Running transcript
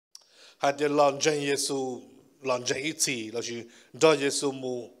hay để làm chân Yexus làm chân ít gì là chỉ cho Yexus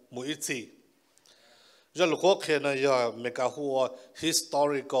mu ít gì giờ lúc đó khi này giờ mấy cái hoa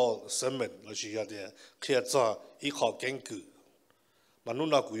historical sermon là chỉ là khi cho ít họ kiến cứu mà lúc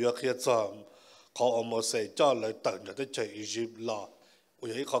nào cũng khi cho họ ông mới sẽ cho lời tận cho tới chơi Egypt là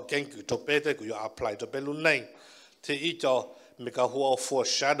bây họ kiến cứu cho bé thì cũng apply cho bé lúc này thì ít cho mấy cái hoa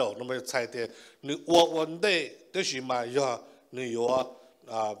foreshadow nó mới thấy thì nếu vấn đề tức là mà giờ nếu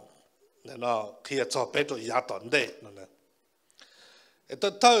nó khi cho bé cho giá tận đấy nè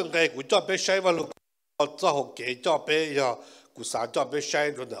tôi thấy cái của cho bé sai vào lúc cho học kế cho bé giờ của xã cho bé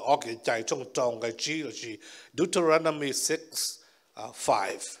sai rồi để ở cái trái trong cái chỉ là chỉ Deuteronomy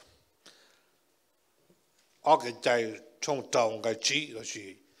 6:5 ở cái trái trong cái chỉ là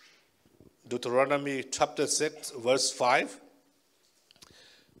chỉ Deuteronomy chapter 6 verse 5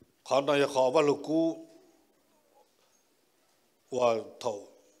 họ nói họ vào lúc cũ và thầu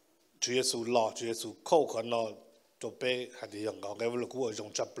Chúa Giêsu lo Chúa Giêsu khâu họ nói cho bé hay đi yang cái vào lúc cũ ở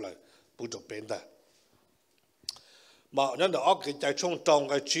trong chập lại bu cho bé ta mà nhân đó cái trái trong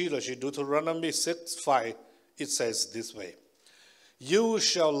cái chỉ là chỉ Deuteronomy 6:5 it says this way you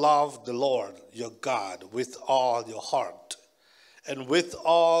shall love the Lord your God with all your heart and with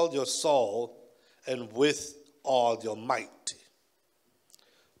all your soul and with all your might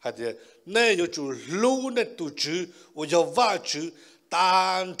hay là nếu như chủ lưu nên tu chữ và giờ vả chữ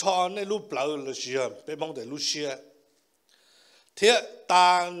tan thọ nên lúc lâu là gì à bị mong để lúc xưa thế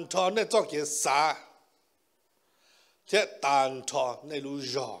tan thọ nên cho cái啥thế tan thọ nên lúc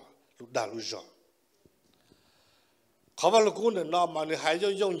gió lúc đa lúc gióเขาว่าลูกกูเนี่ยนอมาเนี่ยหายจะ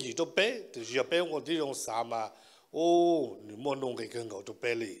用gì cho bé thì giờ bé我哋用啥嘛ô你莫弄cái我就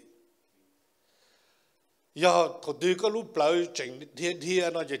bé哩giờ thằng đi có lúc lợi chỉnh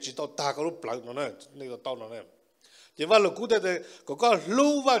thiên nó chỉ tao ta có lúc lợi nó này này là tao nó này chỉว่าลูกกูแต่ก็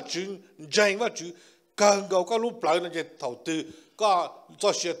รู้ว่าจุนใจว่าจุกันก็รู้lợi nó chỉ thầu tưก็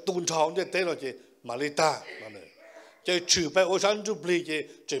做些东厂这对了就马来大那呢就除非我想就不理解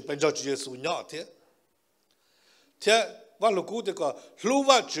这本着这些数鸟的thếว่าลูกกูแต่ก็รู้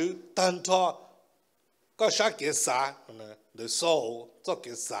ว่าจุตันทอก็ชักเกษานะเดือดโซ่ก็เก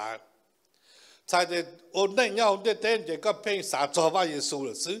ษา在的我那要的等这个凭啥做法耶稣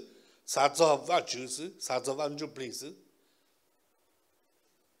了是啥做法就是啥做法就不是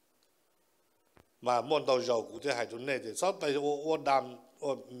mà môn đầu giàu của thế hay chỗ này thì sắp bây我đam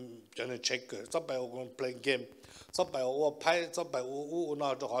我真的 check สบไป我 play game สบไป我拍สบไป我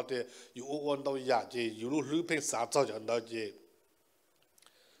那就好的有我到亚的有路路凭啥做人到的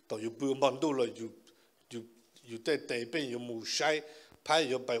都有不忙到了有在这边有木晒拍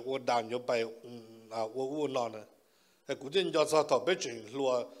有ไป我đam有ไป我那呢ไอ้กูเดินจะสอบไปจริงรั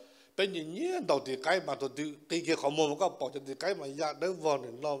วเป็นอย่างนี้到底该嘛到底这个项目ก็บอกจะ该嘛亚的วันนึ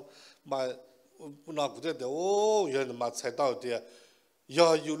งเรามา那古代的哦，原来嘛才到的，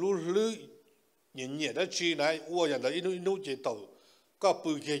要有路路年的去来，我人家一路接到，个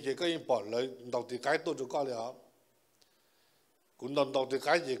不给这个人跑来，到底该多就搞了，古到底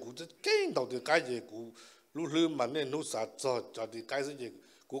该这古这更到底该这古路路嘛那路啥做，到底该是这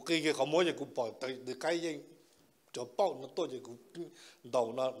古这项目这古跑，到底该人就跑那多这古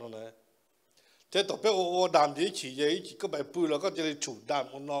到那呢，这特别我当地去这一起个白背了，个这里出单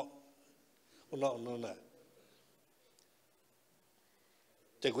我那。nó này,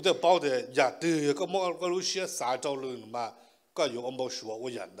 thì cũng được bảo để nhà từ có mỗi cái lúc xưa xã châu lương mà có nhiều ông bố sủa của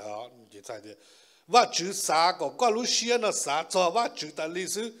dân đó chỉ thấy thế, và chữ xã có lúc xưa nó xã cho và chữ tại lịch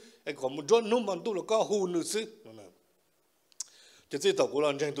sử, cái có một chỗ nông dân tu là có hù nữ sử, thì cái đầu của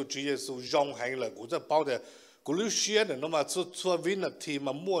lần trên tu Chúa Giêsu dòng hành là cũng được bảo để cái lúc xưa này nó mà xuất viên là thì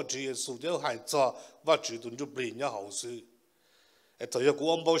mà mua Chúa Giêsu đều hay cho và chữ tuân chụp bình nhá hậu sự thời giờ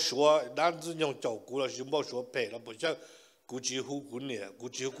ông bảo số đang dùng chậu cũ là dùng bảo số bể là bây giờ cũ chỉ hú cũ nè cũ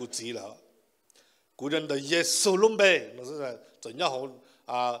chỉ hú cũ chỉ là cũ nhân đời Yexus luôn bể nó sẽ thời nhá họ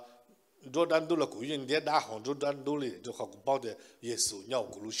rồi đang tu là cũ nhân địa đã họ rồi đang tu liền rồi họ cũng bảo để Yexus nhau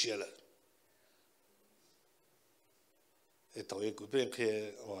cũ lúc xưa là thời giờ cũ bên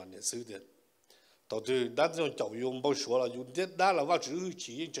kia nè xứ điện thời giờ đang dùng chậu dùng bảo số là dùng địa đã là vào chữ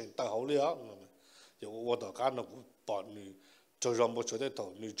chỉ trên tay họ liền giờ我大家那cũng bảo你就让我觉得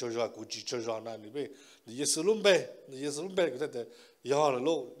头，你就让估计就让那里边，你也是弄呗，你也是弄呗，个的，以后了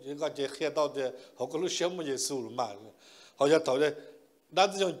路，人家这看到的，好个路项目也是了嘛，好像头的，那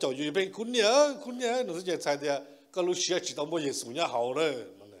这种教育边คุณเนี่ย你是这才的，个路学知道么也是人好了，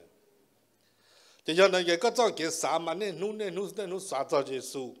这样呢，也个早给啥嘛呢？弄啥早结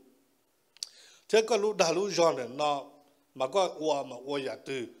束，这个路大路上的那，嘛个我也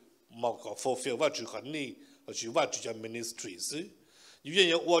对，嘛个 fulfill 我就很你。去ว่าจะ ministry สิ有人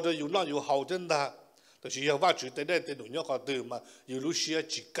有我的有那有好真的，但是要挖出的那的农业好的嘛，有路些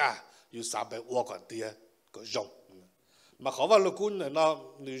自家有300我个的个用，嘛好话了官人那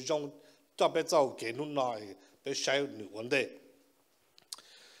你用这边做给侬那被晒你问题，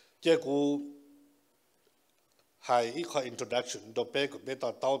结果。係一個 introduction 到俾佢俾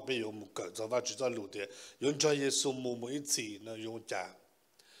到俾用木腳就話住咗路嘅，用咗耶穌冇每一次呢用咗，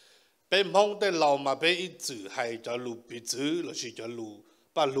俾蒙的路嘛俾一次係就路別子，那是就路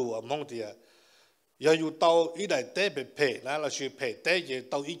把路啊蒙的，又要到一嚟得俾賠，那是賠得嘢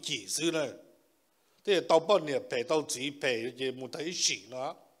到一幾時呢？即係到半年賠到幾賠嘢冇得一時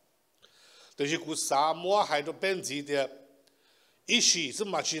啦，但是佢沙漠係都變子的。一時是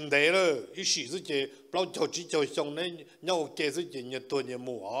嘛現代了，一時是嘅不就只就上呢，要嘅是嘅嘢多嘢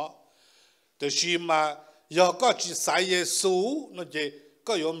冇啊，就是嘛，要個只晒耶穌，那嘅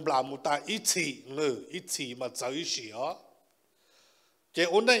個用拉木大一次呢，一次嘛就一時啊，嘅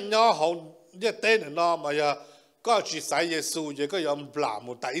我呢要好一啲人咯，嘛呀，個只晒耶穌，嘅個用拉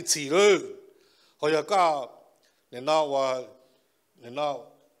木大一次咯，或者個人嗱話，人嗱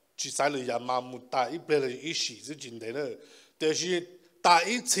只晒了呀嘛木大一邊了一時是真的了。就是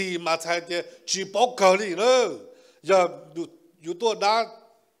第一次嘛才的舉報佢哋咯，有多大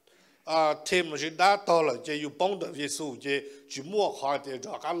啊？添是大到了，就有幫到耶穌，就摸下的就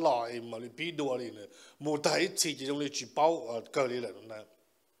咁來嘛，你比多啲呢，冇第一次就用嚟舉報佢哋啦呢。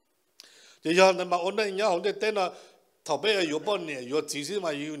就像那麼我哋有好多啲呢，頭邊有半年有幾時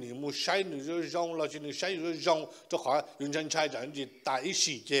嘛有年冇曬你就用了，就你曬就用，就話用真差人就第一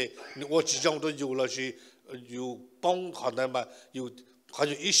時間我始終都有了是。有幫可能嘛，有好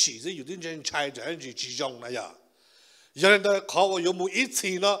像一時是有啲人猜就係其中那樣，人哋考我有冇一次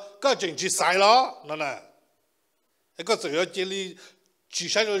呢？個政治晒咯，嗱，一個就要這裡去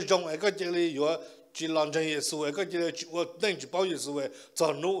晒咗用，一個這裡要去lan真耶穌，一個這裡我等住包耶穌嘅，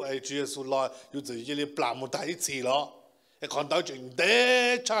就努係主耶穌來，要就這裡plan冇第一次咯，一看到就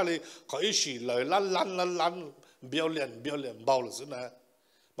得差你佢一時來爛，唔要臉包了先呢，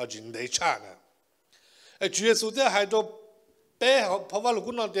嘛就得差呢。主耶穌在喺度Pehawm，เพราะว่าลูก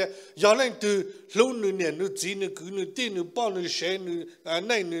นั่นเดียย้อนเล่นตัวลูกนี่เนี่ยนู่จีนี่กูนี่ตีนี่ป้อนนี่เชนนี่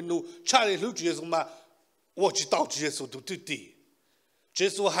นั่นนี่นู่ชาลิลูก主耶稣嘛我知道主耶稣都对的主耶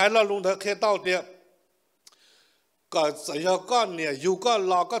稣ให้เราลงเแค่到เดียก็จะ要ก็เนี่ยอยู่ก็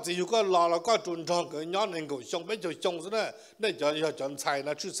รอก็จะอยู่ก็รอแล้วก็จนทองก็ย้อนเองก็ชงไม่จะชงซะนะนี่จะ要จนใช่น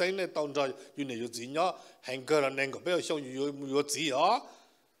ะชื่อเส้นเนี่ยตอนจะอยู่เนี่ยอยู่จีเนาะแห่งก็แล้วเองก็ไม่要ชงอยู่จีอ๋อ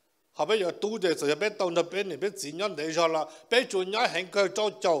後邊又多的，就要俾到那邊你俾錢人嚟咗啦，俾做人很佢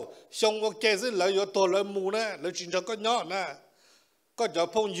做，上個幾時嚟又多兩畝呢？你轉咗個人呢？個就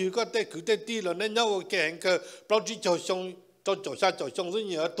碰遇個啲佢啲啲啦，你有個幾很佢，不知就上做下就上咗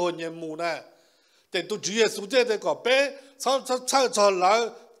嘢多年畝呢？但都主要數啲嘅個俾炒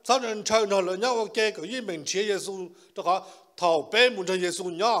來，炒人炒落來，有個幾個一名切耶穌，都講頭俾門就耶穌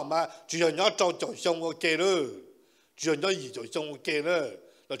人嘛，主要人做就上個幾咯，主要人二就上個幾咯。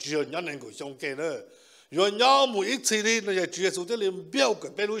主要人能夠相見了，如果要每一次呢，那些主耶穌這裡標個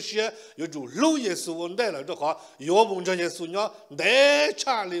別路些，有就路耶穌問題了的話，有門着耶穌呢，得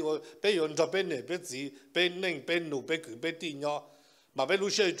差哩我，別人做別呢別子，別寧別怒別佢別地呢，嘛別路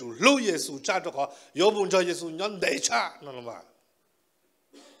些就路耶穌差的話，有門着耶穌呢得差，喏嘛，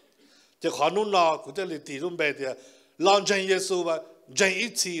就可能啦，佢這裡地中別的，讓真耶穌嘛，真一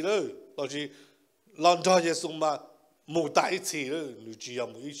次了，就是讓着耶穌嘛。冇第一次咯，你只有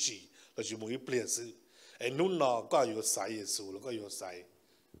每一次，就是每一輩事。誒，นู่นน่ะก็有ใส่耶穌，แล้วก็有ใส่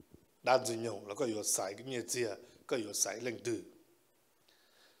ด้านจิญงแล้วก็有ใส่咁嘢知啊，ก็有ใส่領導。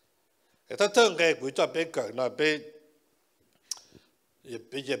誒，ถ้าเท่าไงกูจะไปเกิดนะไปอ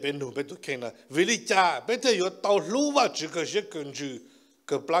ย่าไปหนูไปตุกเข่งนะวิลิจ่าไปเที่ยวต่อรู้ว่าจุกเชื่อกันจุ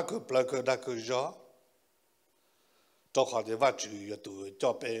กปลาก็ได้ก็จ่อต่อขอเดี๋ยวว่าจุอย่าตัวจ่อ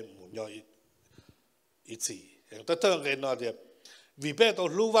ไปหมุนย่ออีกทีแต่ถ้าเกิดน่ะเดี๋ยววิเปต้อง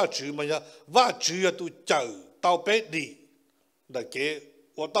รู้ว่าจุมันว่าจุอย่าตัวเจ้าต่อไปดีแต่เกี่ย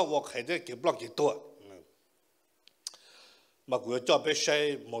วว่าต้องว่าใครได้เกี่ยวบล็อกกี่ตัวมากูจ่อไปใช้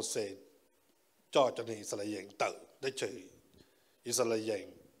โมเสสจ่อจะในอิสราเอลเต่าได้เฉยอิสราเอล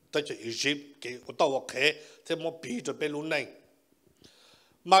ได้เฉยอียิปต์เกี่ยวต้องว่าใครที่มันปีจะไปรู้ใน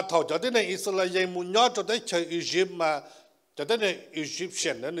มาถอดจากที่ในอิสราเอลมุนยอดจะได้เฉยอียิปต์มาจะได้ในอียิปต์เ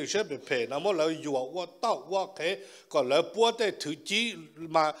ช่นนั้นหนึ่งเช่นเป็นเพนะเมื่อเราอยู่ว่าเต้าว่าแค่ก็เราปวดได้ถือจี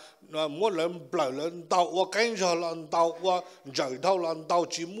มาเมื่อเราเปล่าเราเต้าว่าแก่ชาเราเต้าว่าใจเท่าเราเต้า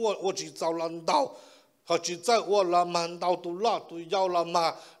จีมั่วว่าจีเจ้าเราเต้าเขาจีเจ้าว่าเรามันเต้าตัวละตัวยาวเรามา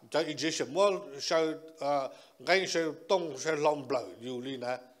จะอียิปต์เมื่อใช้ไงใช้ต้องใช้ลมเปล่าอยู่นี่น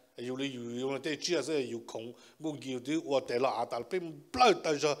ะ อยู่เลยอยู่มันเตะเชื่อเสียอยู่คงกูอยู่ที่ว่าแต่ละอาตาเป็นเปล่าแ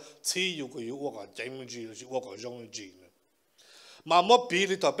ต่จะชี้อยู่ก็อยู่ว่าก็ใจมันจี是ว่าก็容易จี呢มาเมื่อปี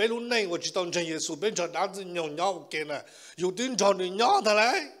ที่ต่อไปรุ่นนี้ว่าจะต้องใช้เยซูเป็นชาวด้านที่ยองยาวเก่งนะอยู่ที่ชาวนี่ยาวเท่าไร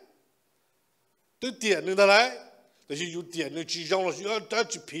ตัวเตี้ยนี่เท่าไรแต่是有点呢，只让了要得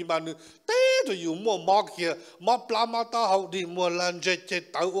去皮嘛呢，但都有么马去，马不拉马打好的，么人这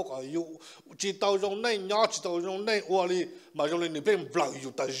到我个有，只到用那伢只到用那我哩，嘛用哩你变不老有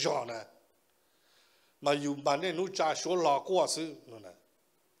得上呢，嘛有嘛那奴家说拉过是呢，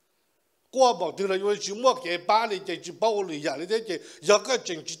过不对了，因为就么给把哩这只包哩呀，你这要个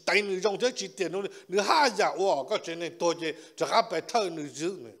政治带你用这只电脑你下呀我个真的多这还白偷你子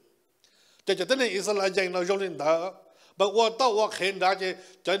呢。แต่จะต้องอิสระยังเราจงเล่นด่าบอกว่าต้องว่าเข็นด่า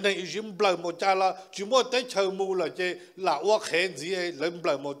จะในอิจิมเปล่าหมดจ้าละจิมว่าได้เชิงมูละจะละว่าเข็นสิเล่นเป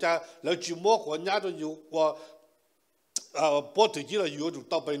ล่าหมดจ้าแล้วจิมว่าคนญาติอยู่ว่าพอถึงที่เราอยู่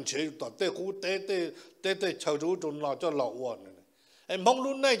ต่อเป็นเชื่อต่อแต่กูแต่เชิงรู้จนเราจะหลอกวันไอ้มอง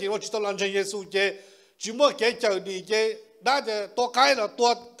รุ่นนี้จะว่าจิตหลังจากเยซูจะจิมว่าแกเจอดีจะได้จะตัวไก่ละตัว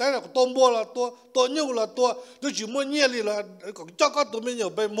แต่ตัวมัวละตัวนิ้วละตัวดูจิมัวเนี่ยเลยละเจ้าก็ตัวไม่有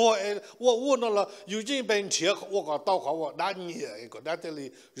被摸我那了有人被切我个到好我打你个打这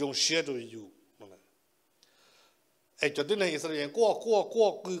里用血都有哎就对那以色列人过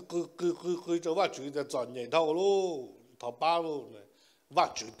就话就在赚年头咯头巴咯话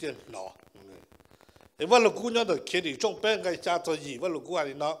就点喏哎我老姑娘都开的中班个家做义我老姑还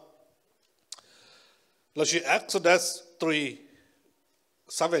喏เราชื่อ Exodus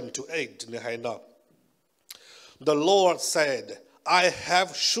 3:7-8 นี่ให้นะ The Lord said, I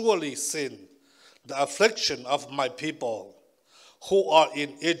have surely seen the affliction of my people who are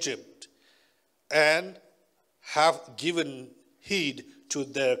in Egypt and have given heed to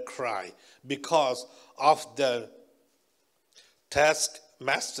their cry because of their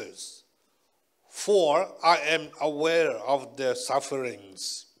taskmasters. For I am aware of their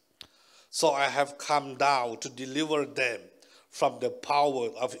sufferings.So I have come down to deliver them from the power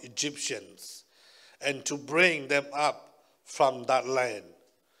of Egyptians and to bring them up from that land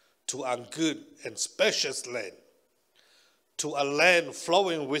to a good and spacious land, to a land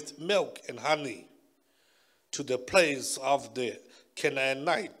flowing with milk and honey, to the place of the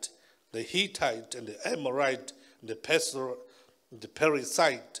Canaanite, the Hittite, and the Amorite, and the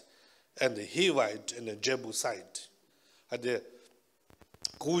Perizzite, and the Hivite, and the Jebusite.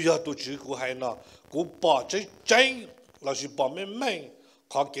 Cú giờ tôi chỉ cú hay nọ cú bỏ trái là chỉ bỏ mấy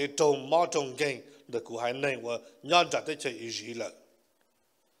khó cái trồng mỏ trồng cây để cú hay này và nhon trả tới chơi gì là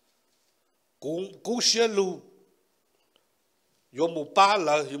cú xia lu yo mu ba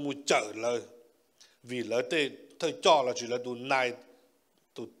là yo mu chở là vì là thời cho là chỉ là tụ này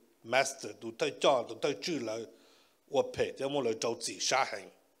tụ master tụ thời cho tụ thời chữ là và phải cho một lời trâu chỉ xa hành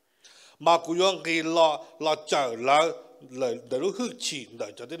mà cú yo cái lo chở là để nó hư chỉ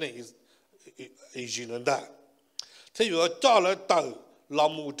để cho thế này gì nữa đã thế rồi cho nó từ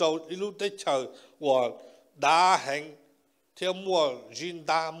làm một trâu đi lúc tới chờ và đá hành theo mua gin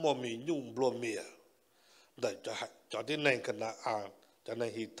đá mua mì nhung bùa mì để cho thế này cần là cho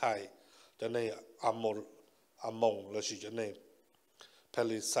này hít thai cho này mông là gì cho này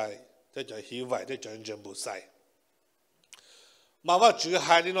Palestine để cho hí vậy để cho dân bù sai màว่าจื้อห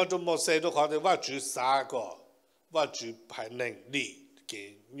ายนี่เราจะมองเสด็จเขาแต่ว่าจื้อสาก็ว่าจื้อภายในดีเกี่ย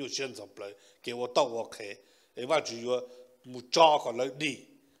อยู่เช่นสมเลยเกี่ยวต่อว่าแค่ไอ้ว่าจื้อมุจจอเขาเลยดี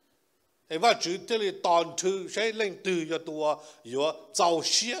ไอ้ว่าจื้อที่ตอนถือใช้เล่งตืออยู่ตัวอยู่เจ้า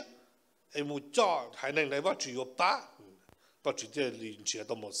เสียไอ้มุจจอภายในไหนว่าจื้อป้าว่าจื้อที่ลินเชีย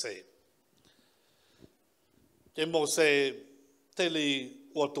ต้องมองเสด็จไอ้มองเสด็จที่ลิ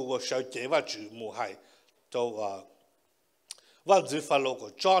ว่าตัวเสียเจ้าว่าจื้อมุหายเจ้าวันที่ฟังเราก็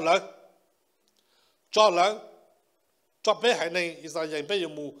จ่อไปให้ในอิสราเอลไปยั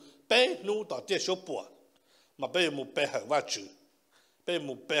งมูไปนู่ต่อเจ้าชปัวมาไปยังมูไปหาว่าจื้อไปยัง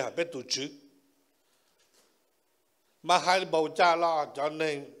มูไปหาไปตุจื้อมาให้บ่าวจ้าละจะใน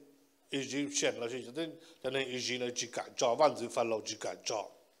อียิปต์เช่นเราจะในอียิปต์เราจีกันจ่อวันที่ฟังเราจีกันจ่อ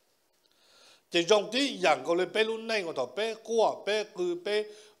แต่ตรงที่อย่างก็เลยไปรุ่นในก็ต่อไปกัวไปคือไป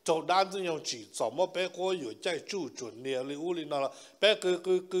做单子用纸，怎么别个有在注准的？你屋里那了，别个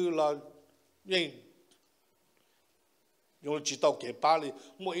了，用纸刀给巴里，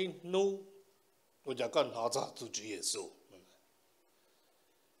莫一弄，我就跟他做主耶稣，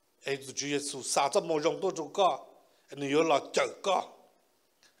哎，主耶稣啥子没用多做个，你有了这个，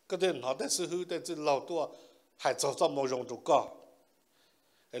个点他但是后但是老多还做这没用做个，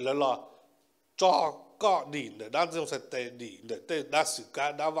哎来了，做。ก็ดีเนี่ยด้านตรงสเตดีเนี่ยแต่ด้านสุกา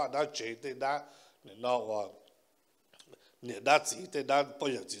ด้านว่าด้านเจแต่ด้านเนี่ยนอกว่า nè đã chỉ thế đã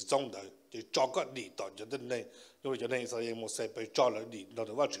bây giờ chỉ trong đời thì cho các đi tỏ cho đến này rồi cho nên sao một xe phải cho là đi nó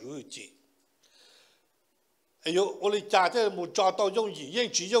là chữ chỉ ai yo tôi cha thế một cho tao dùng gì nhưng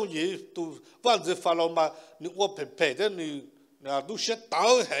chỉ dùng gì tu vẫn chỉ phải làm mà nếu tôi phải thế nếu là tu sẽ tạo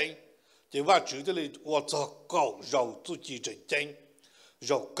hình thì vẫn chữ thế này tôi cho cầu giàu tu chỉ chân chân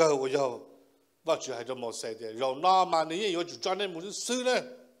giàu cầu giàu vẫn chữ hay cho một xe thế giàu nó mà nếu yo chỉ cho nên một sự này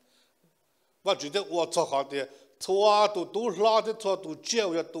vẫn chữ thế tôi cho họ thế thua tu lo thế thua tu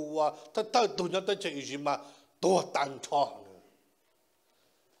chiêu ya tu ta tu nhận ta chỉ gì mà tu tan thọ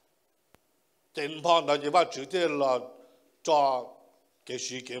trên phong đó chỉ bảo chủ thế là cho cái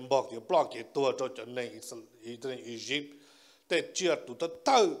sự kiện bọc thì block cái tua cho chân này Egypt để chưa tụ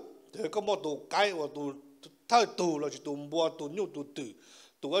ta để có một tụ cái và tụ tụ là chỉ tụ mua tụ nhu tụ tử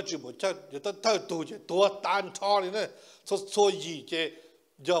tụ ở chỉ một chân để ta tụ chỉ tua tan thọ này số gì chứ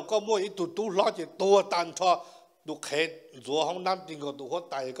giờ có mỗi tụ lo chỉ tua tan thọ tụ khét rồi không nắm tiền của tụ họ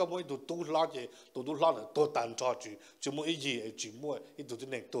tài có mỗi tụ lo chỉ tụ lo là tua tan thọ chỉ mỗi gì chỉ mỗi tụ cái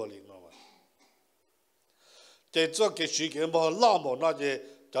này tua liền mà để cho cái sự kiện mà làm mà nó thì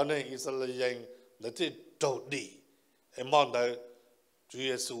cho nên Israel là cái đầu đi em mong đợi Chúa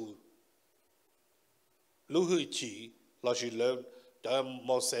Giêsu lúc hơi chỉ là sự lớn cho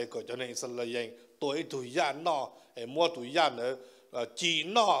một xe của cho nên Israel tuổi tuổi già nó em mua tuổi già nữa chỉ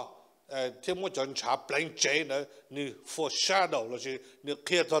nó thêm một trận trả blank chế nữa như foreshadow là sự như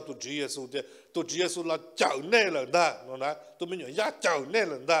kia cho tụi Chúa Giêsu thì tụi Chúa Giêsu là chảo nè là đó nó nói tụi mình nói giá chảo nè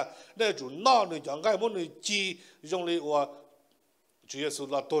là đó nên chủ nó người chẳng cái muốn người chi dùng lý và Chúa Giêsu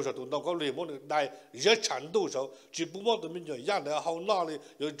là tôi cho tụi nó có lý muốn người đại rất chán đủ số chỉ不muốn tụi mình nói giá này hậu nó lý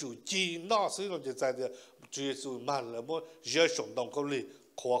有主chi nó sử dụng就在这Chúa Giêsu mà là muốn rất sống động có lý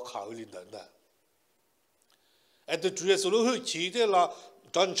khó khảo lý等等ấy tụi Chúa Giêsu lúc chỉ thế là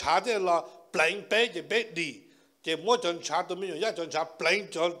chọn trả thế là blank bé thì bé đi cái mỗi chọn trả tụi mình nói chọn trả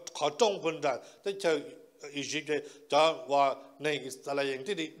blank cho khó trong phần ra thế chờ ý chí cái cho và này là những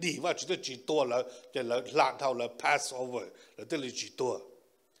cái đi và chỉ tua là cái là làm thầu là pass over là cái là chỉ tua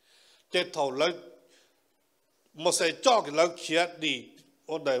cái thầu là một sẽ cho cái là kia đi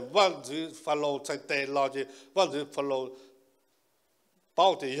ở đây vẫn chỉ follow tại đây là chỉ vẫn chỉ follow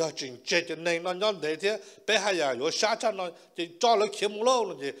bảo thì要真这就能那那那天北海呀有沙场那就找了开幕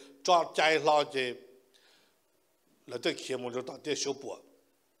了就找摘了就那这开幕就到底收播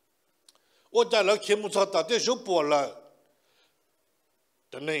我在那开幕上到底收播了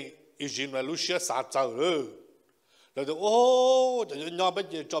等你已经来路些啥走了那就哦就那边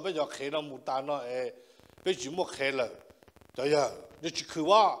就这边就开了牡丹了哎被举目开了对呀你去看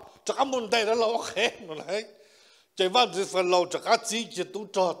哇这个问题了老开了来这万只分老这个自己都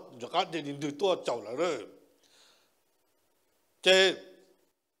找这个的人都多找了了，这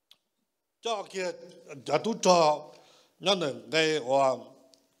个这都找，那能给我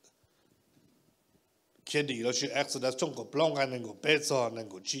看的了是 Exodus 中国不啷个能够背着能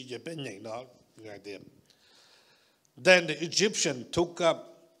够直接背人了，爱的。Then the Egyptian took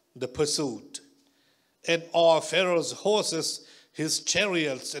up the pursuit, and all Pharaoh's horses, his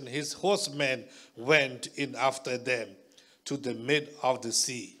chariots and his horsemen went in after them to the mid of the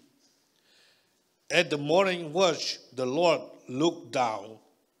sea. At the morning watch, the Lord looked down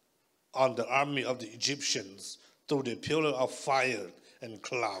on the army of the Egyptians through the pillar of fire and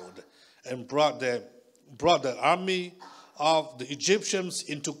cloud, and brought the army of the Egyptians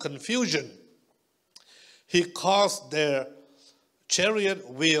into confusion. He caused their chariot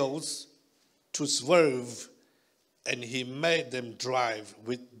wheels to swerve, and he made them drive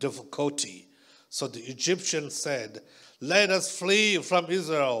with difficulty. So the Egyptians said, "Let us flee from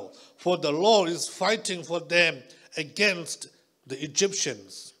Israel, for the Lord is fighting for them against the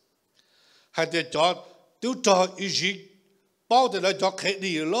Egyptians." Hai để cho tiêu cho Egypt bao giờ là cho khế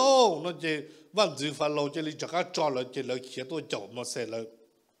đi lâu nó chỉ vẫn giữ phải lâu chỉ là cho các cho là chỉ là khiến tôi chậu mà sẽ là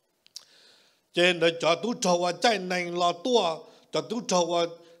trên là cho tôi choว่าใจหนึ่งรอตัวcho tôi choว่า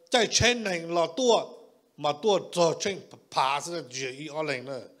ใจเช่นหนึ่งรอตัวmà tôi cho trên phá sẽ chỉ ý ở lên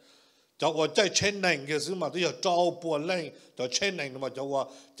nữa choว่าใจเช่นหนึ่งcái sự mà tôi cho buồn lên choเช่นหนึ่งmà choว่า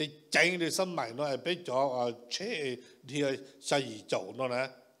จะใจในสมัยnó bị cho chế thì sai gì chậu nó nè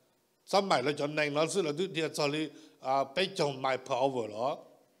สมัยเราจะในนั้นซึ่งเราดูที่จะเลยไปจงไม่พอเวอร์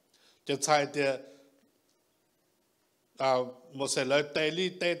จะใช้เดียmột số lời tê li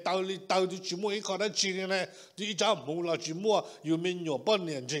tê tao thì chỉ muốn có được chuyện này thì chỉ muốn là chỉ muốn yêu mình nhiều bao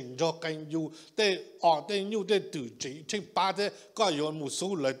nhiêu chuyện cho cái yêu tê tê yêu tê tự chỉ trên ba tê có yêu một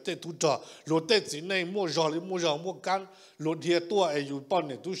số lời tê tu trò rồi tê chỉ này mua rau mua cán rồi thì tôi yêu bao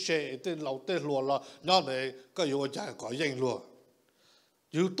nhiêu tu xe tê lâu tê lúa là nó này có yêu trái có yên lúa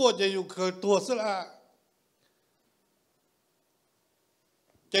yêu tôi thì yêu cái tôi sẽ là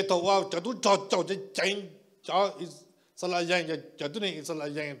cái thầu vào cho tôi cho cái tranh cho Israel cho tôi này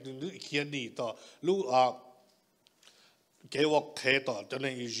Israel từ nước kia đi to lúc cái vật thế to cho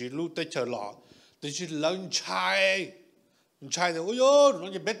nên ý lúc tới chờ lọ thì chỉ lớn trai thì ôi nó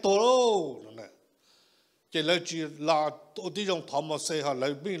chỉ bé to luôn nè cái lời chỉ là tôi đi trong thầm một xe họ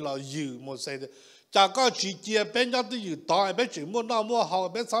lời bên là dữ một xe chả có chỉ chia bên nhau tôi dữ to bên chỉ mua nào mua họ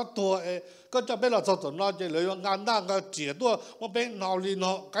bên sáu tuổi có cho bên là sao tụi nó chỉ lời ngàn đăng cái chỉ tôi một bên nào đi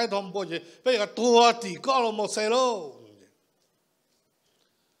nó cái thằng bao gì bên cái tua thì có là một xe luôn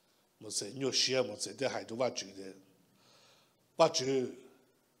một xe nhiều xe một xe để hai đứa vợ chữ đấy vợ chữ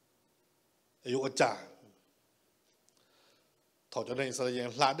有家，头就那是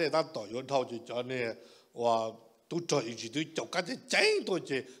人拉的，咱导游头就叫呢，我都做一句都叫干这真多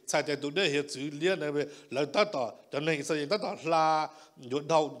些，才在都那些做练那边来达到，就那是人达到拉有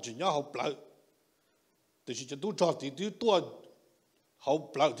头就要好不了，就是就都做的都多好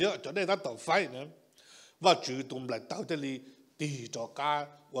不了的，就那达到快呢，我主动来到这里地做家，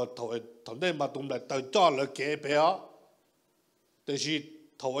我头那嘛动来到做了改变，就是。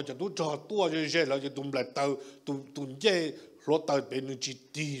thầu cho tôi cho tôi cho chơi là cho tôi lại tàu tôi chơi lót tàu bên nó chỉ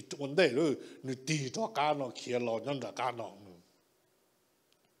đi vấn đề rồi nó đi cho cá nó kia lo nhân là cá nó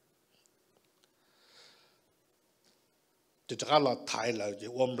chỉ cho cá là thái là chỉ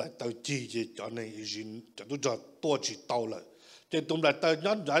ôm lại tàu chỉ cho nên ý cho tôi cho tôi chỉ tàu lại chỉ tôi lại tàu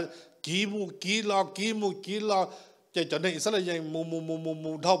nhân là kỹ lo chỉ cho nên sao là dạng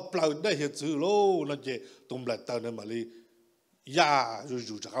mù thâu bao đây hiện sự luôn là chỉ tôi lại tàu nên mà đi ya rồi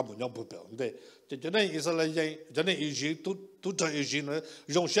cho các bạn nhau bồi bổ đấy cho nên Israel cho nên ý chí tôi cho ý chí nữa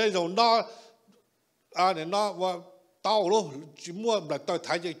dùng xe dùng nó này nó và tàu luôn chỉ mua là tàu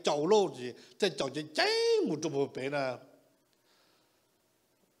thái chỉ chậu luôn gì thế chậu chỉ cháy một chút bồi bể nè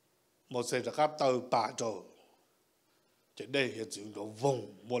một xe cho các tàu bà cho cho đây hiện trường nó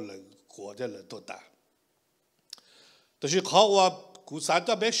vùng một lần của cái lần tôi ta tôi chỉ khóว่ากูสาจ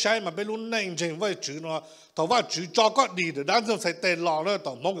ะไปใช้มาไปรู้ในจริงว่าจืดเนาะแต่ว่าจืดจอก็ดีแต่ด้านจะใส่เตะหล่อเลยต่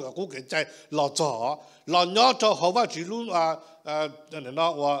อมองกับกูเกใจหล่อจ่อหล่อย้อจ่อเขาว่าจืดรู้เนี่ยเนา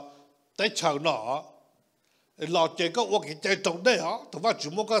ะว่าได้เฉาเนาะหล่อเจก็ว่าเกใจตรงได้เหรอแต่ว่าจื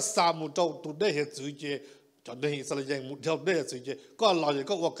ดมันก็สามมุดตัวได้เหตุจืดเจจนได้สลายยังมุดเท่าได้จืดเจก็หล่อเจ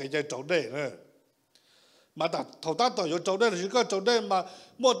ก็ว่าเกใจตรงได้เนี่ยmà ta thầu taต่ออยู่做ได้คือก็做ได้มา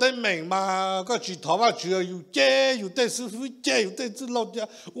หมดได้เหม่งมาก็จีถามว่าจีอยู่เจ้อยู่ได้ซื้อเจ้อยู่ได้ซื้อเราจะ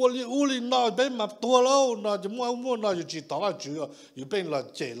屋里那边嘛多了那就摸那就จีถามว่าจีอยู่เป็นเรา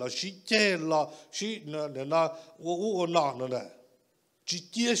เจ้เราซื้อเจ้เราซื้อ那我那呢จี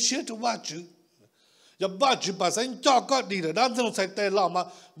เจ้เสียจะว่าจีอย่าว่าจี把人教个你的那种才对了嘛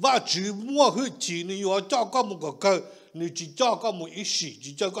ว่าจี摸去จี你要教个么个你只教个么一时，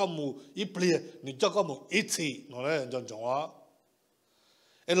只教个么一变，你教个么一次，我来讲讲啊。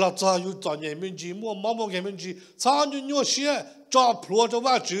老早有早年面子，毛年面子，常年有些教普着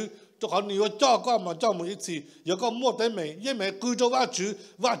话主，就好你要教个么教么一次，有个莫得美，因为贵着话主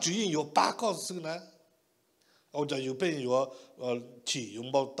有8个字呢。我就有变有体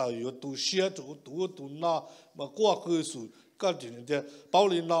用报道有读写读那么过去数。ก็จริงๆเป้า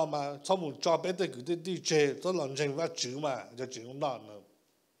ลินนอมาสมุนจอเป็นแต่คือที่เจต้องหลังเชิงว่าจื้อมาจะจื้อนั่นนะ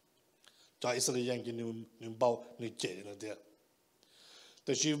จออิสราเอลกินนึ่งเป้านึ่งเจนะเดียแ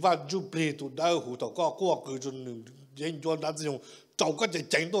ต่ชีว่าจูปลีตัวได้หูตัวก็กลัวคือจนหนึ่งยังจนนั้นจะยงเจ้าก็จะ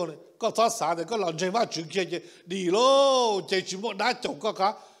เจ๋งตัวเลยก็ท้าสาแต่ก็หลังเชิงว่าจื้อเจดีโลเจชิมได้เจ้าก็ค่ะ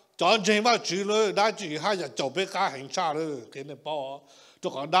จอนเชิงว่าจื้อเลยได้จื้อให้จะเจ้าไปก้าแห่งชาเลยเห็นไหมป้าตั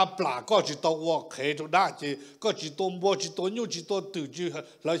วเขาได้ปลาก็จิตตัววัวเขยตัวได้จีก็จิตตัววัวจิตตัวยูจิตตัวตื่นจี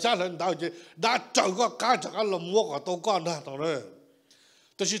เลยชาเลยได้จีได้เจ้าก็การจากการลมวัวกับตัวก้อนนะตรงนี้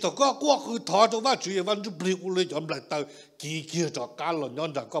แต่สิตัวก็คือถอดตัวว่าจีวันจุบลิวเลยจอมไหลตัวกี่จากการลมย้อน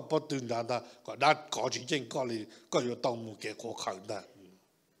จากก็พอตื่นได้ก็ได้ก่อจริงๆก็เลยก็อยู่ต้องมือเกี่ยวข้าวได้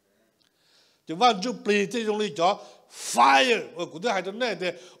จะวันจุบลิวที่ตรงนี้จ่อfire 我估计还是那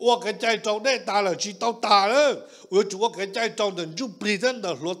的，我给在找那打了去到打了，我主要给在找人就不真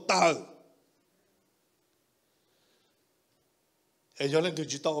的落打，哎，原来就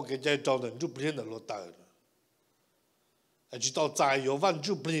知道我给在找人就不真的落打了，哎，知道在有万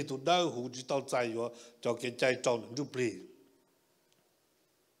就不都那湖知道在有就给在找人就不，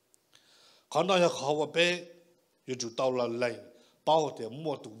看到要好我呗，又就到了来，包的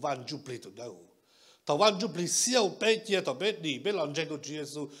莫都万就不都那湖。台湾就被小被接到被你被人家都主耶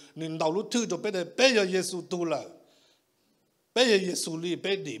稣，你道路推就被的被耶稣多了，被耶稣里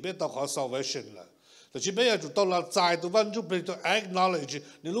被你被到好 salvation 了，就是被就到了在台湾就被就 acknowledge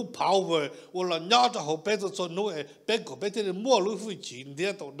你路 power， 我了伢子后被就做努诶，被个被这末路会钱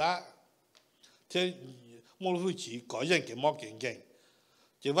的到那，这末路会钱个人给莫见见，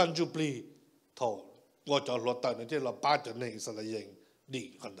 chỉ văn chụp lì thầu qua cho lọt tàu này chỉ là 3 cho nên sẽ là gì đi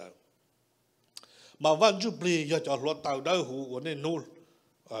còn đó mà văn chụp lì cho lọt tàu đó hú của nên nô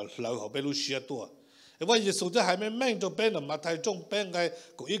lỡ họ bên Lucia tua và Yexusจะให้แม่งจะเป็นมาไทยจงเป็นไง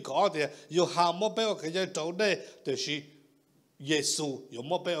กูอีกก็เดียอยู่หาโมเป็นว่าแกจะเจ้าได้แต่สิYexusอยู่โ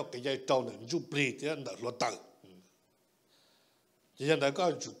มเป็นว่าแกจะเจ้าเนี่ยจุปลีที่นั่นรถตั้งที่นั่นก็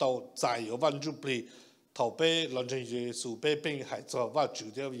จุดเตาใจอยู่วันจุปลีเท่าไปหลังจากYexusไปเป็นหายตัวว่าจุด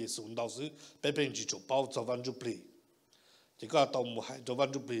เดียวYexus到时ไปเป็นจิต包做วันจุปลีที่ก็ต้องหาย做วัน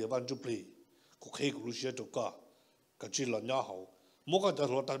จุปลีกูเคยกูรู้เสียจุก็ก็จีหลังยาเขาโมก็จะ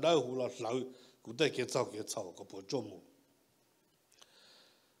รถตั้งได้หูเราเหลากูได้เกี่ยวก็พอจมูก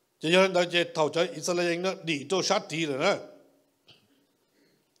จะยังได้จะเท่าใจอิสราเอลนะดีโจชัดดีเลยนะ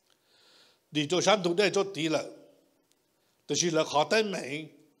ดีโจชัดถูกได้โจดีเลยแต่ชีเราขอได้ไหม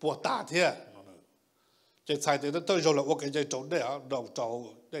ปวดตาเท่าจะใส่แต่ต้องโจเราว่าแกจะโจได้อะเราโจ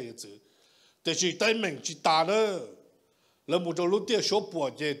ได้ยังไงแต่ชีได้ไหมจีตาเนอะแล้วมุจลุเตี้ยชอบปวด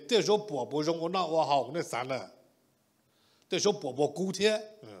เจเตี้ยชอบปวดปวดจงวันน่าว่าหาวเนี่ยสั่นอะเตี้ยชอบปวดกูเท่า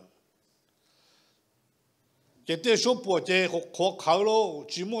这点小波这可考咯，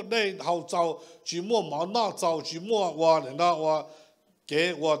寂寞内好走，寂寞毛那走，寂寞我那我，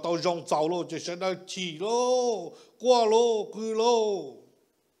这我到上走咯，就现在起咯，过咯，去咯。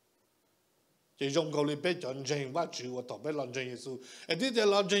这上个礼拜真正我住我特别认真Yexus，啲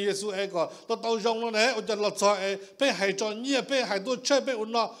就认真Yexusไอ้ก็到上咯呢，我就落菜ไอ้被海专业被海多车被我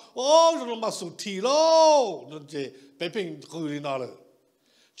那，哦，就嘛输提咯，那这被骗去里那了，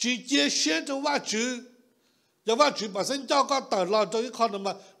直接写着我住。อย่าว่าจุดประเสริฐเจ้าก็แต่เราจะอีกคนม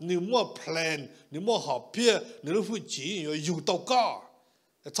าหนึ่งมั่วแพลนหนึ่งมั่วหอบเพี้ยหนึ่งผู้จีอยู่ตัวก็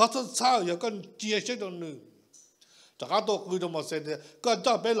ช้าอย่างก็เจียเช่นตัวหนึ่งจากการตัวคุยตัวมาเสร็จก็เ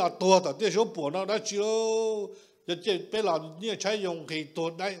จ้าเป็นเราตัวแต่เดี๋ยวเขาปวดเราได้จีโร่จะเจ็บเป็นเราเนี่ยใช้ยงให้ตัว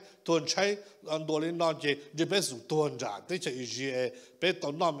ได้ตัวใช้อันตัวเล่นนอนเจ็บจะเป็นสู่ตัวจ่าได้ใช้จีเป็นตั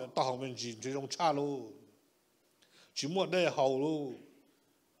วนอนตัวของมันจีจะยงชาลูจีมั่วได้เฮาลู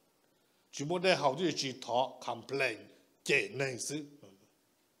chỉ muốn để hậu thì chỉ thọ complain chế nên sự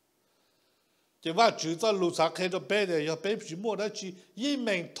chỉว่าchủ在路上开着白的要白只摸的去一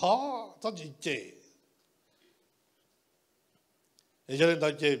面thọ他就chế也就是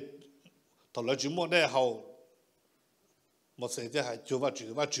他chế thọ了只摸để hậu một sự thế hay chủ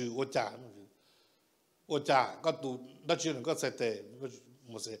我讲个都那只能够在的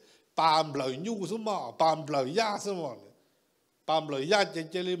một sự bàn lời nhu什么bàn lời ya什么bàn lời ya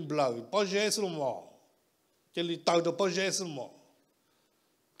chỉ lên lời bao giờ什么chỉ lên tàu được bao giờ什么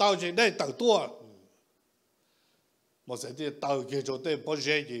tàu chỉ đây tàu tua một sự thế tàu kia cho tới bao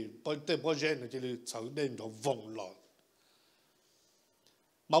giờ gì bao giờ nó chỉ lên trở nên nó vòng lọt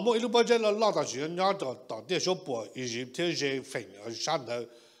mà mỗi lúc bao giờ là lo到时nhớ到电小波以及天些粉而上头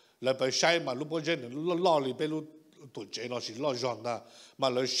来被晒嘛lúc bao giờ nó lo里被lúc tuổi trẻ nó chỉ lo giòn da mà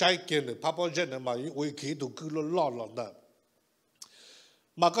lại晒kia này bao giờ này mà với khí tụ cứ lo da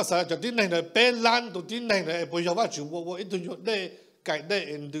mà cái sao cho tin này là bé lan tụ tin này là bây giờว่าchủ bộ ít tụ đây cái đây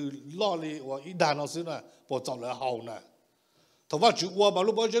em từ lo li và ít đàn nó xí nè bộ chọn là hậu nè thằngว่าchủ bộ mà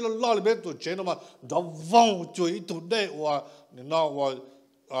lúc bao giờ nó lo li bé tuổi trẻ nó mà nó vong chuối tụ đây và nó và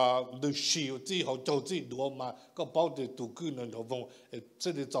được xỉu chỉ họ cho chỉ đùa mà có bao nhiêu tụ cứ nó vong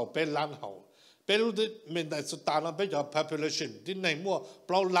这里找bé lan hậu bé lúc đấy mình tại sự ta nó bé cho population tin này mua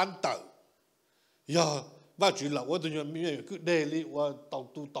bao lan tờ giờว่าจุดละว่าตัวนี้มีคือเดลี่ว่าต่อ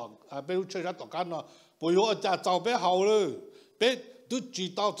ไปรู้เชื่อต่อกันเนาะพออยู่จะเจ้าไปเฮาเลยไปดูจี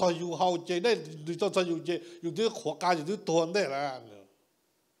ต่อจะอยู่เฮาเจได้ดูต่อจะอยู่เจอยู่ที่หัวกายอยู่ที่ตัวได้แล้ว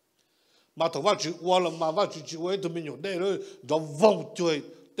มาถึงว่าจุดว่าละมาว่าจุดว่าตัวมีอยู่ได้เลยเราวงช่วย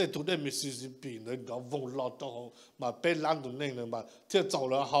แต่ตัวได้มี40 ปีเลยเราวงรอต่อมาเป็นล้านตัวนึงเลยมาเที่ยวเจ้า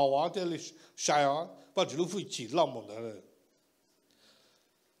ละเฮาอ่ะเที่ยวใช่อ่ะว่าจุดรู้ฟื้นจีล่ำหมดเลย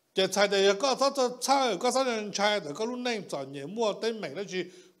这菜的一个，他这菜个啥人菜的，个路能做年末等明了去，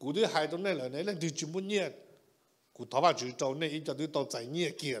古的海都那了，那就全部年，古头发就做那一家都到在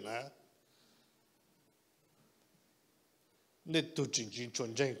年见了，那都真正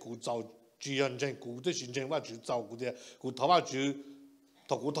纯正古早，只认真古的新正话就照顾的，古头发就，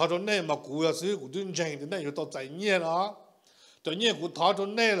古头做那嘛古要是古真正的那就到在年了。ตัวนี้กูท้อจน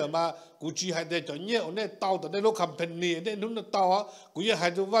แน่เลยมากูจีให้ได้ตัวนี้เอาแน่เตาแต่ได้รถคัมเพนนี่ได้นู้นเตาอ่ะกูยังให้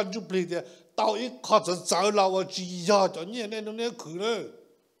ตัววันจุบลีเดียเตาอีกข้อจะเจอเราอ่ะจียาตัวนี้แน่นู้นเนี่ยคือเลย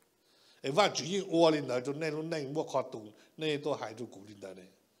ไอ้ว่าจียิ่งอ้วนเลยนะจนแน่นู้นแน่มั่วคอตุงแน่ตัวหายตัวกูลินได้เนี่ย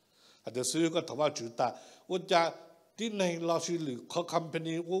แต่เดี๋ยวซื้อก็ถามว่าจุดตาว่าจะที่ไหนเราซื้อหรือเขาคัมเพน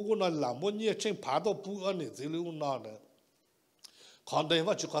นี่ว่านั่นหลังว่าเนี่ยเช่นผาตัวปูอันนี้ซื้อหรือว่านั่นเนี่ยขอได้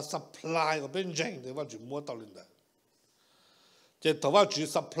ว่าจุดเขาซัพพลายก็เป็นแรงแต่ว่าจุดมั่วตอลินได้ chỉ thầu vào chủ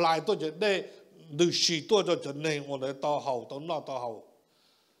supply tôi chỉ đây được xí tôi cho nên我哋到後到那到後，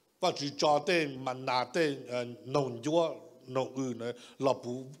ว่า主做的มัน拿的農藥農物呢，落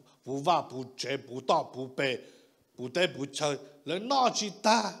不挖不折不到不背不得不吃，來拿去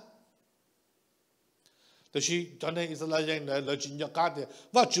打。就是真係以色列人呢，來進入家的，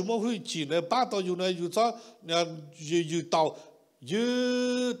ว่า主冇去錢呢，把到有呢有咗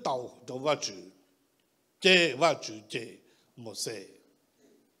有到就ว่า主，這ว่า主這冇事。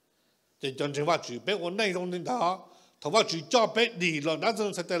就真正話主俾我內容的他，他話主教俾你了，那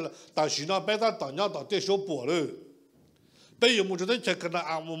陣實在了，但是呢，俾他當要到這手薄了，俾有冇覺得這個呢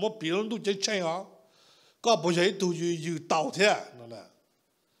啊，我們別人都這樣啊，個不是都有道的，喏呢，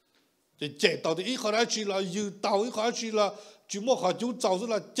這道的一個來去了，有道一個來去了，就莫好就找出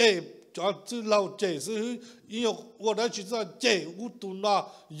了這老這是因為我來去說這烏都那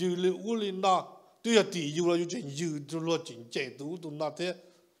有了烏里那都要地有了有錢有就落進這都烏都那的。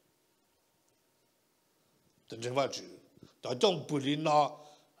真正話主，但種不靈啦，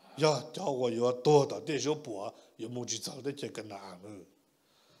要叫我要多到這首歌，有冇去找的這個難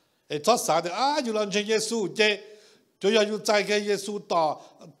啊？做啥的啊？有人稱耶穌這，就要有在個耶穌到，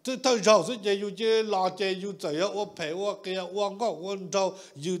這到時候是也有這老這有這樣我陪我給我找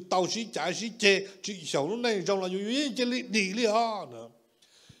有到時假時這就小路那種了，有一這裡了啊呢。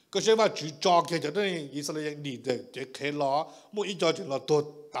可是話主做嘅就等於以色列人嚟的，這開了，冇一早就落多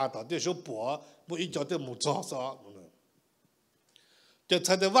打到這首歌。我一家都冇做啥，就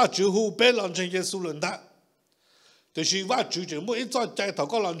睇到話主好俾人稱耶穌人得，就是話主就冇一早在頭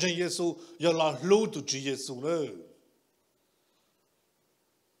個人稱耶穌，要攞路都主耶穌咧。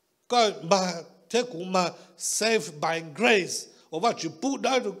個嘛，這個嘛 ，saved by grace，我話主不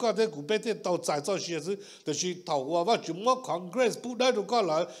帶住個這個俾啲到在做嘢時，就是頭我話主冇講 grace，不帶住個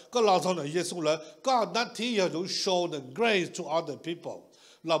來個老頭人耶穌來，個那天要就 show the grace to other people。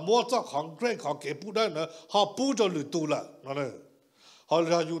那麼做行 great 行給不得呢，他不就嚟到了，那呢，後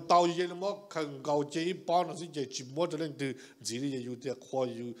來有到嘢了麼？肯高這一般呢是這寂寞的人對自己也有點khó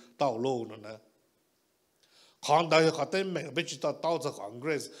有道路了呢。看到他對明白知道到這行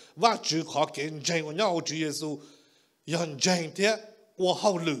grace，我主他見證我要主耶穌，人證的我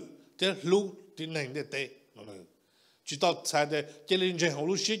好路，這路的能的對，那呢，知道才的這裡人好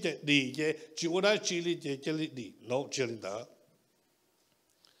路寫的理解，就我來這裡這裡理，no 這裡的。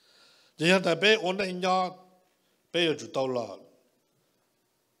這樣台北我那家北又知道了，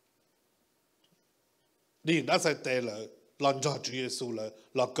你那才對了，人家主耶穌了，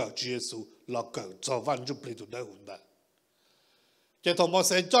那個主耶穌，那個早晚就不都得混的。這頭莫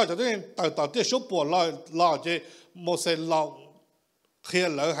說早就等到這小波老這莫說老，黑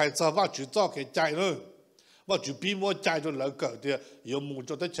老還早晚就早給摘了。ว่าจุปีมัวใจจนแล้วเกิดเดียวมูจ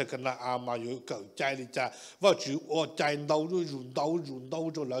ะได้เช็คกันนะอามาอยู่เกิดใจเลยจ้าว่าจุว่าใจเดาด้วยรุนเดา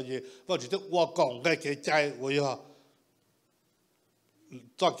จนแล้วเยว่าจุได้ว่ากองได้แก่ใจว่าอย่า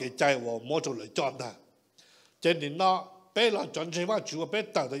จ้าแก่ใจว่ามัวจนเลยจอนได้เจนนี่นะเป็นเราจนใช่ว่าจุว่าเป็น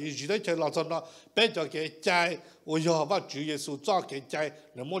แต่แต่อยู่ได้เช็คเราจนนะเป็นจะแก่ใจว่าอย่าว่าจุเยซูจ้าแก่ใจ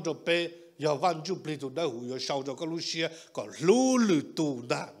เนี่ยมัวจะเป็นอย่าวันจุปลีตัวได้หูอย่าเศร้าจะก็รู้เสียก็รู้หรือตัว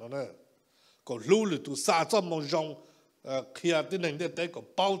ได้นั่นก็รู้หรือตัวซาจะมองจงเขียนที่หนึ่งได้แต่ก็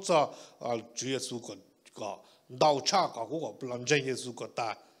เป้าจะ主耶稣ก็ดาวชาก็กูก็พลังใจเยซูก็ตา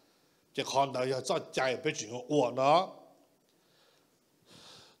จะขอนดาวอยากจะใจไปถึงอ้วนเนาะ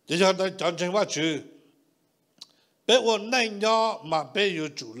จะยังได้จันทร์ว่าจูเป็นวันไหนเนาะมาเป็นอยู่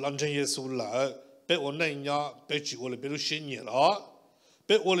จูพลังใจเยซูเลยเป็นวันไหนเนาะเป็นจูวันเป็นรู้เสียงเนาะเ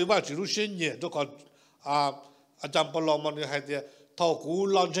ป็นวันว่าจูรู้เสียงทุกคนอาจารย์ปลอมมันให้เดียถ้ากู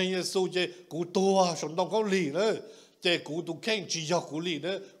หลังจากเยซูเจกูตัวสมต้องเขาหลีเลยเจกูตุแข่งจียากูหลีเล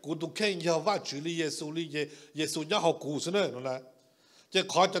ยกูตุแข่งยาว่าจุลีเยซูลีเยซูเนี่ยเขากูซะเนี่ยนั่นแหละเจ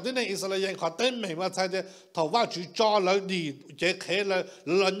ขอจากที่ในอิสราเอลเขาเต็มไม่มาใช่เจถ้าว่าจุจ้าแล้วดีเจแค่แล้ว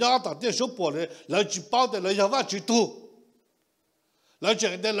แล้วเนี่ยต่อเดี๋ยวชุบปวดเลยแล้วจุเป้าแต่แล้วยาว่าจุตูแล้วเจ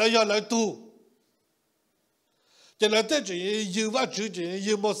แต่แล้วยาแล้วตูเจแล้วแต่จุยืว่าจุเจ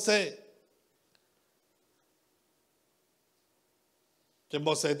ยืโมเสจะม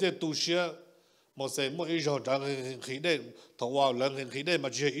อเสด็จตูเชียมอเสมออิจฉาจังขี้ได้ถ้าว่าหลังขี้ได้มา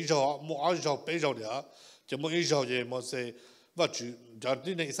เชื่ออิจฉามออิจฉาไปเจ้าเดียจะมออิจฉาเจมอเสว่าจุจาก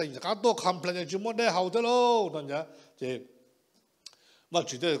ที่ในสิ่งที่เขาต้องคำเพลงจุมอได้เขาเท่านั้นเนี่ยเจว่า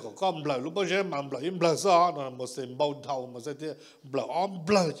จุดเดียวก็ไม่รู้ว่าจะมันไม่รู้ซะนั่นมอเสเบาเท่ามอเสเดียไม่รู้ไ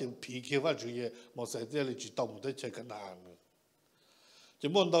ม่รู้จะพีเขียวว่าจุดเดียมอเสเดียเลยจุดต้องได้เช็คกันนานจะ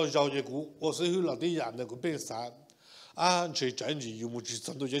มอง到เจ้าเจกู我是有老的人呢กูเป็นสาร啊，最真是有冇去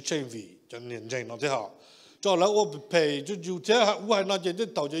真到一千位，真认真咯，最好。cho là ô bề cho dù thế họ uai nó chỉ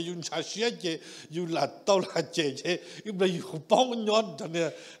tàu chỉ dùng trả xe chỉ dùng là tàu là chỉ nhưng mà dùng bóng nhon cho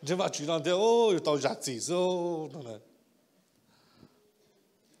nên thế mà chuyện nào thế ô tàu giá trị số thôi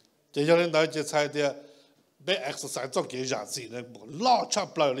chỉ cho nên đó chỉ sai thì bé exercise cho cái giá trị này lo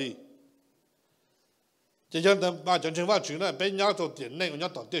chắp lại đi chỉ cho nên mà chân chính chuyện này bé nhau cho tiền này nhau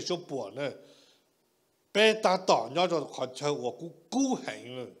tàu tiền số buồn này bé ta tỏ nhau cho họ chơi我孤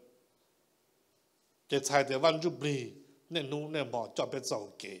hành rồi chỉ sai thì văn giúp đi nên nu nên bỏ cho bé giàu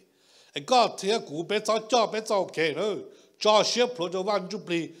kế cái có thế cũ bé cho bé giàu kế nữa cho xếp pro cho văn giúp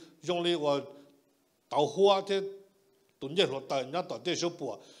đi dùng đi我tàu hoa thế tuần nhất lúc tới nhau tàu tiền số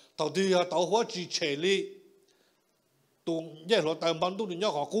buồn tàu đi tàu hoa chỉ chơi đi tuần nhất lúc tới bằng tuần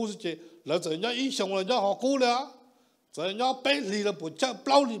nhau họ cũ chứ là giờ nhau ý xong là nhau họ cũ nữa giờ nhau bé lì là bộ chơi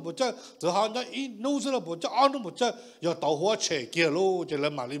bao lì bộ chơi giờ họ nhau ý nấu là bộ chơi ăn nó bộ chơi giờ tàu hoa chơi kia luôn chỉ là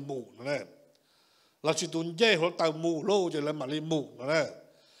mà đi mù này là chỉ tuần dễ hoặc tàu mù lô chỉ là mà đi mù này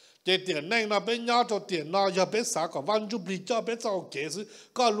chỉ tiền này là bên nhau cho tiền nào giờ bên xã có văn giúp lý cho bên sau kế sự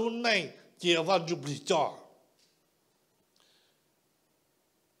có luôn này chỉ văn giúp lý cho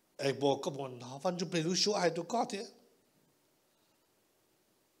ai bộ có muốn nó văn giúp lý lúc số ai都có thế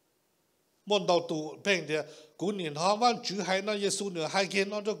muốn đầu tụ bên thì cú niệm họ văn chủ hay nó Yexus nữa hay kia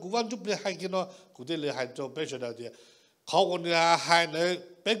nó cho cú văn giúp lý hay kia nó cú thế là hay cho bên chỗ đó thì họ còn là hay nữa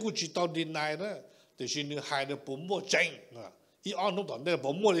bên cú chỉ tao đi này đó thì xin người hai đứa bố mua tranh à, ý ăn không toàn để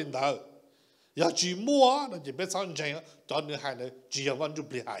bố mua lên đầu, giờ chỉ mua nó chỉ biết sang tranh cho người hai đứa chỉ có văn chụp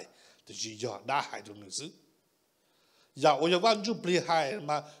bị hại, thì chỉ có đã hại cho người xứ, giờ tôi văn chụp bị hại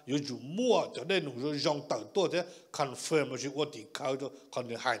mà有主mua cho nên nó rồi dùng đầu tôi thế confirm mà chỉ tôi đi khảo cho con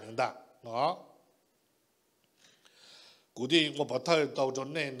người hai người đó, đó, cụ thể tôi bắt đầu đầu cho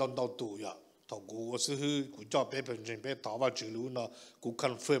nên đầu tủ ya, thằng cụ sư cụ cho bé bên trên bé tháo vào chữ lưu nó cụ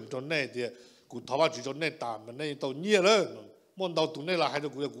confirm cho nên thì cụ tháo vào chữ cho nên tạm mà nên tàu nhiều rồi, muốn đầu tủ này là hai đứa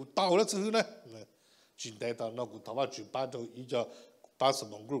cụ tàu đó chứ này, chuyện đấy tao nó cụ tháo vào chữ ba đầu ý cho ba số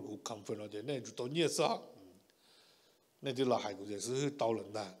mong cụ confirm nó thế nên tàu nhiều sao, nên thì là hai cụ sư tàu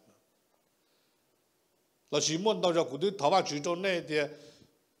lần đó, là chỉ muốn đầu cho cụ tháo vào chữ cho nên thì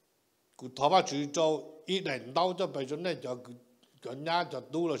cụ tháo vào chữ cho ít này đau cho bây giờ nên cho cái nhà cho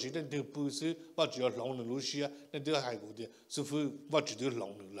đủ là chỉ nên điều bù sư và chỉ là lòng nữa lúc xưa nên thứ hai cái sư phụ và chỉ được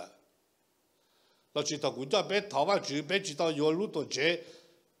lòng nữa là chỉ tao cũng cho bé tháo vào chữ bé chỉ tao有路多节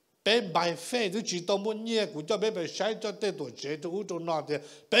bé买费就只当么嘢cũng cho bé sai cho tới多节就乌种那的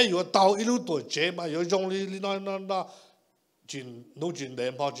bé有到一路多节嘛有用你那chuyện nấu chuyện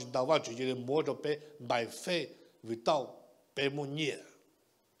để mà chuyện tao vào chữ thì mua cho bé买费vì tao bé么嘢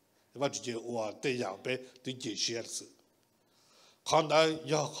và chỉ我对要bé对解释是看到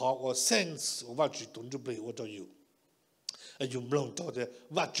要好个 sense 我只懂就背我就有用不能到的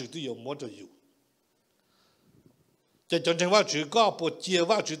我只都有么就有在真正我只个不接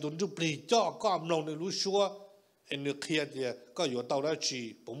我只懂就背叫个不能的路说你开的个有到那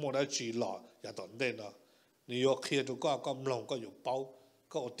去不么那去了也当然了你要开就个不能个有包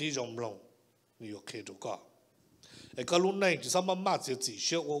个地上不能你要开就个个路内就什么嘛就只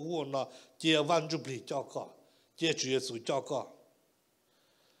学我呢接我就背叫个接主耶稣叫个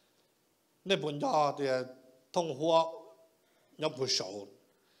ในบนยอดเนี่ยท่องหัวยอผู้สาว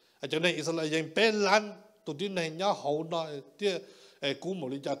จากนั้นอิสราเอลเป็นล้านตัวที่ในยอเขาเนาะที่กูหมด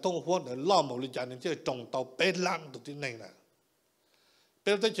เลยจะท่องหัวเนี่ยล่อหมดเลยจะเนี่ยที่จงเตาเป็นล้านตัวที่ในน่ะเ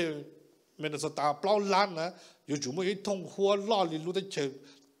ป็นแต่เชื่อเมนสตาร์เปล่าล้านนะอยู่จู่ไม่ท่องหัวล่อลิรู้แต่เชื่อ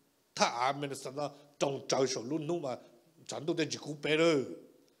ถ้าเมนสตาร์จงใจสรุ่นนู้นมาฉันตัวแต่จิกูเป็นเลย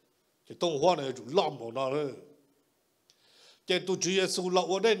จะท่องหัวเนี่ยจู่ล่อหมดเลยแต่ตัว主耶稣เรา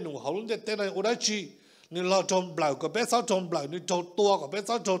ได้หนูเขาลุ้นแต่ในอุดาชีนี่เราจมเปล่าก็เป็นสาวจมเปล่านี่จมตัวก็เป็นส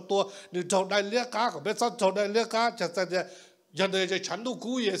าวจมตัวนี่จมได้เลี้ยกาก็เป็นสาวจมได้เลี้ยกาจะแต่ยันเดจะฉันดู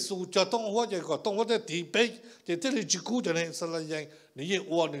กูเยซูจะต้องหัวจะก็ต้องหัวจะตีเป๊ะจะที่นี่จิกูจะเนี่ยสลายยังนี่ยัง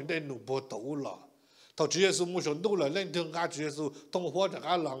อ้วนนี่ได้หนูบ่ตัวละถ้า主耶稣ไม่สนดูเลยเล่นถึงกา主耶稣ต้องหัวจะก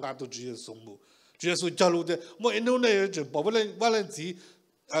าหลังกาตัว主耶稣มู主耶稣จะรู้แต่เมื่ออินโดเนี่ยจะบอกว่าเล่นสี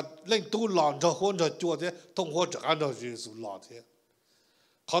เล่นตู้หลอนจะหัวจะจั่วเท่ต้องหัวจะการเราเยซูหลอนเท่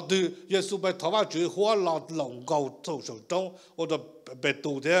เขาดูเยซูไปถามว่าจุดหัวหลอนหลงเก่าทุกส่วนตรงว่าจะไป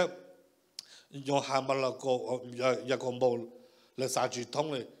ตู้เท่ยอหามาแล้วก็อยากกบฏเลยสาจุดท้อง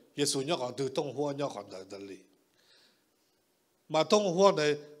เลยเยซูเนี่ยก็ดูต้องหัวเนี่ยก็ได้เลยมาต้องหัวเนี่ย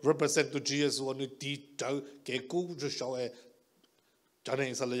represent ตัวเยซูนี่ดีเจ้าเกี่ยวกับจะชอบจะเนี่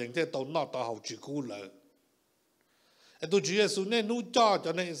ยสลายอย่างที่ตัวหน้าตัวเขาจิกูเลยตัว主耶稣呢，努教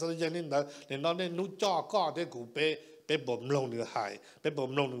就呢，是人呢，人那呢努教教的古被범롱的害，被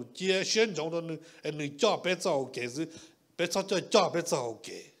범롱的接宣传的呢，你教被造给是被造教被造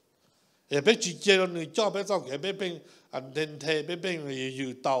给， bé chỉ chơi nó người cho bé sau cái bé bên anh tên thề bé bên người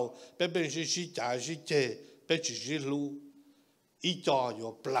yêu tàu bé bên sĩ trả sĩ chơi bé chỉ lu ít cho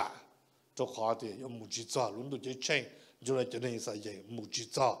yo pla cho khó thì yo mu chỉ cho luôn tôi chơi rồi cho nên sao vậy mu chỉ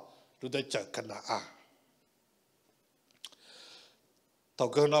cho lúc đấy chờ cần à tàu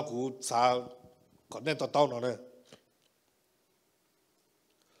cơ nó cũng sao còn nên tàu nó này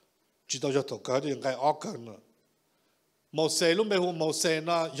chỉ tàu cho tàu cơ thì cái óc cần nữa một xe lúc bây hôm một xe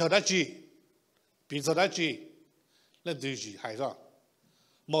nó giờ đã chi bây giờ đã chi lên từ gì hay sao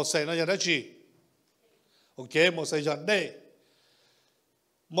một xe nó giờ đã chi ok một xe giờ đây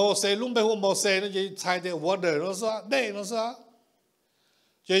một xe lúc bây hôm một xe nó chỉ xài để water nó sao đây nó sao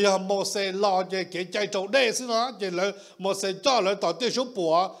chỉ giờ một xe lo chỉ cái chạy trâu đây xí nó chỉ là một xe cho lại tàu tiêu số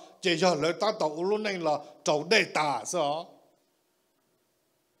bùa chỉ giờ lại tàu luôn này là trâu đây ta sao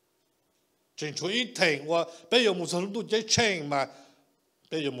chính chú ý thànhว่าbây giờ một số lúc tôi chơi mà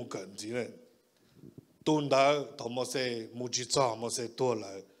bây giờ một cần gì này tuần đó thầu một xe một chỉ cho một xe tua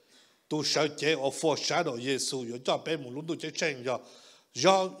lại tôi sợ chơi ở foreshadow Yexus rồi cho bây một lúc tôi chơi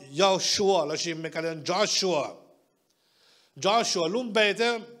do sure là gì mấy cái đó Joshua lúc bây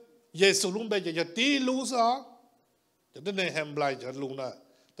giờ Yexus lúc bây giờ tí lúc sao cho nên hem lại cho lúc nào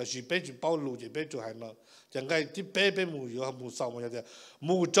แต่是bây giờ bao lúc thì bây giờ hay nó chẳng cái tí bây mù rồi mù sao mà vậy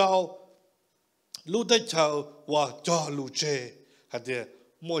mù trâu lúc đấy chờ và cho lúc chơi hay là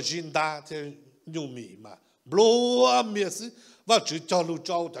mua chín đá thì nhung mì mà blow mì xí và chỉ cho lúc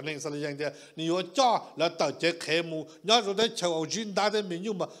cho cho nên sao lại vậy你要cho là tao chơi khai mù nhớ rồi đấy chờ ở chín đá thì mình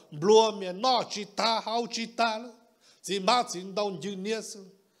nhung mà blow mì nó chỉ ta hao chỉ ta了只嘛只到juniors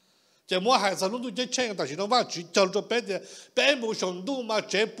chỉ mua hải sản lúc tôi chơi但是nó mà chỉ cho cho bé thì bé mù sống đủ mà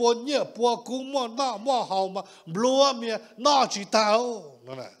chơi bao nhiêu bao cú mà nó mà hao mà blow mì nó chỉ ta hao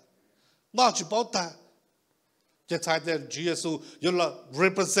nó này nó chỉ bảo ta chỉ thấy được Chúa Giêsu yêu là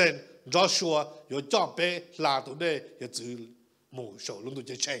represent Joshua yêu cho bé là tụi đây yêu chữ mù sầu luôn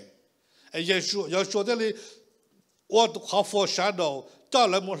tụi chơi ấy Joshua thế này 我好 foreshadow 叫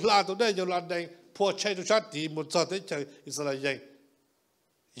来木拉tụi đây yêu là đây破chơi tụi sát đi một giờ tới chơi Israel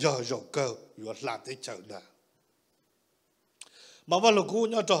yêu yêu cơ yêu là tới chơi nè mà vào lúc cũ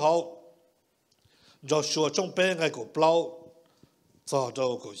nhớ cho họ Joshua trong bé ngày của Plau cho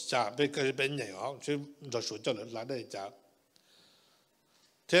cái xa bên cái bên nhảy họ chứ rồi số cho lên lá đây chả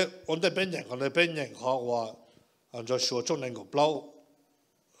thế ổn định bên nhảy còn bên nhảy họ và rồi số trong này của bao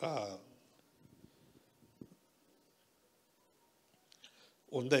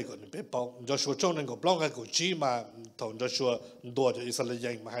ổn định còn bên bao rồi số trong này của bao cái của chi mà thằng rồi số đua cho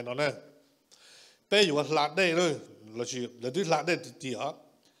Israel mà hay nó nè bây giờ lá đây rồi là chỉ là đứa lá đây thì hả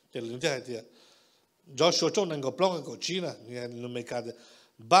thì lần thứ thì Joshua trong này có plong có chi na nghe nó mấy cái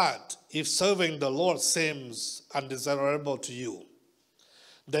but if serving the Lord seems undesirable to you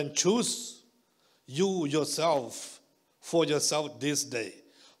then choose you yourself for yourself this day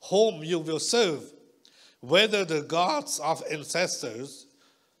whom you will serve whether the gods of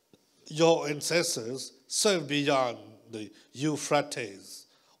your ancestors served beyond the Euphrates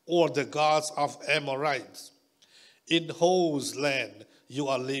or the gods of Amorites in whose land you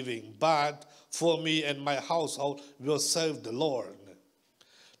are living but for me and my household will serve the Lord.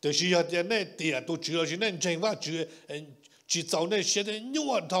 Từ khi ở đây này thì tôi chưa chỉ nên tranh và chỉ cháu này sẽ đến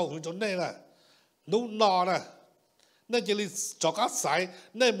nhua đầu chỗ này là nấu nọ nè, nên chỉ là cho các sai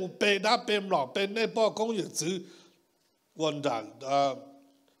nên một bề đá bề lọ bề nên bao công việc chữ quân đoàn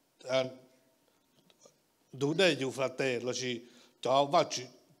đủ để dùng phát tệ là chỉ cho vợ chữ,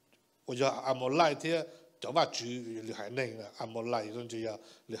 bây giờ à một lại thì cho vợ chữ là hải nền là à một lại rồi thì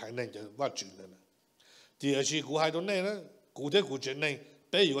là hải nền cho vợ chữ này thì ở chỉ của hai đứa này đó cụ thể cụ chuyện này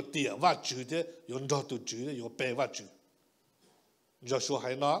bây giờ tiền vợ chữ thì dùng cho tụi chữ thì dùng bề vợ chữ cho số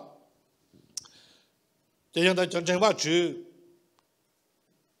hải nó thì hiện tại chân chính vợ chữ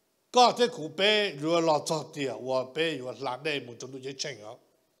có thể cụ bề rồi lo cho tiền và bề rồi làm đây một trong những cái chuyện đó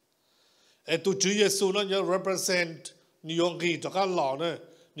et tụi chữ Yexus nó nhớ represent nhiều gì cho các lò nữa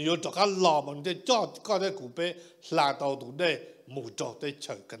nhiều cho các lò mà để cho có thể cụ bề là tàu tụi đây một chỗ để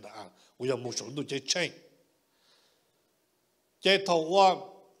chơi cái nào bây giờ một số tụi chơi chơi chơi thầu qua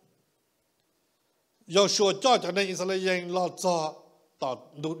yêu số cho nên Israel lo cho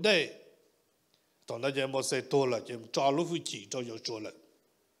tàu tụi đây tàu nó giờ một xe tour là chỉ cho lúc vui chỉ cho yêu số là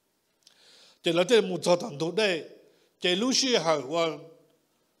chỉ là để một chỗ tàu tụi đây chỉ lúc xưa hỏi qua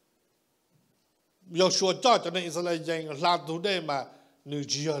yêu số cho nên Israel làm tụi đây mà nữ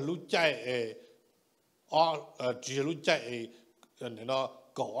chỉ lúc chạy chỉ lúc chạy nó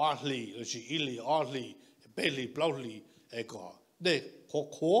có lì rồi chỉ lì lì bê lì bao lì có để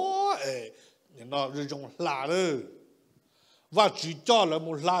khó nó rồi trong là nữa và chủ cho là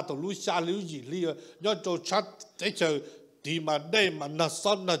một la tổ lũ xa lũ gì li nhớ cho chắc để chờ thì mà đây mà nó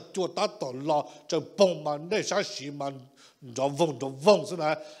son nó chua ta tổ lò cho bông mà đây sao xí mà cho vong thế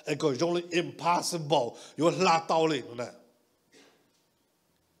này cái gọi là impossible yo la tao liền nè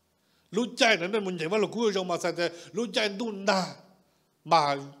lũ chạy này mình thấyว่าเราคุยtrong mà sao thế lũ chạy đun na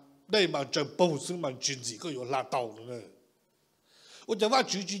mà đây mà cho bông xứng mà chuyện gì có yo la tao nữa我就话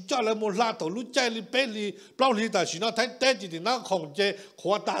主叫来冇拉到，你在你俾你，包你但是那睇睇住啲那控制，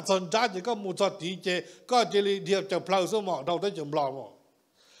扩大增加就個冇做啲嘅，嗰啲你就包什麼，到底就唔拉嘛。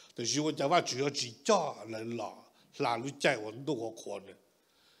但是我就話主要主叫來拉你在我都我看嘅。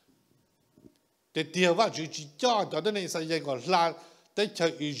แต่เดียวว่า主叫到底你實際個拉。แต่เฉ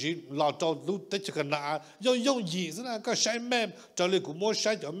ยๆเราจะรู้แต่เฉยๆนะ用意是นะก็ใช้แม่จะเลยกูมั่วใ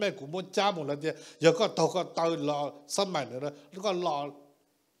ช้จะแม่กูมั่วจ้าหมดแล้วเนี่ยแล้วก็เตาเราสมัยนั้นแล้วก็เรา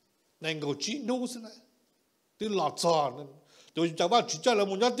ในกูจีนู้สินะที่เราจอนั่นโดยจะว่าจุดเจ้าเรา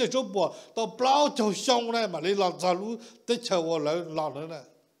มุ่งยัดเดี๋ยวจบบ่ต่อเปล่าจะช่องเลยมาเลยเราจะรู้แต่เฉยว่าเรานั่นนะ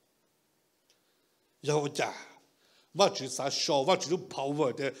要จ้าว่าจุดสาชอว่าจุด power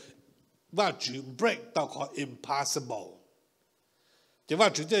เดี๋ยวว่าจุด break 到เขา impossibleแต่ว่า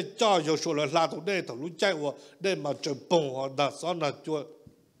จุดที่เจ้าอยู่ส่วนละลาตรงนี้ถ้ารู้ใจว่าได้มาเจอปงหัวดัดซ้อนน่ะจัว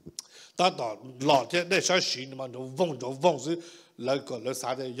ตาต่อหล่อที่ได้ใช้สีมันจะว่งสิแล้วก็แล้วสา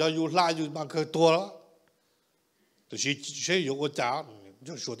ได้要有拉有蛮可多了就是谁有个家就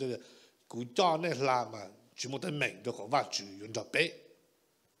说的古家那拉嘛全部都明就讲话主用着背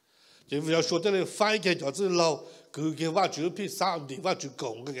就要说的翻嘅就是老佢嘅話主批三年話主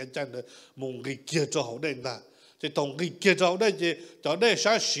講嘅真係夢嘅結咗好啲嗱即同佢結咗咧，就咧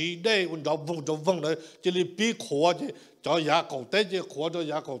啥事咧，我就von咧，即你比khó即就也講得即khó咗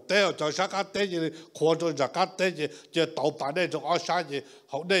也講得，就啥家得即khó咗就家得即倒辦咧就按啥即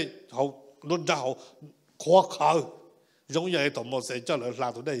好咧好論就好khó考，容易同冇寫咗嚟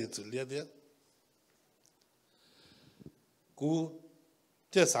拉到咧要自戀啲，故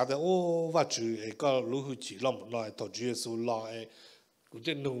即啥的哦，我住個老去住落唔耐，投住數耐，故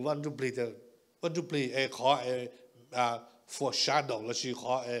即弄完就變咗。วันจุปลีขอforeshadow แล้วสิข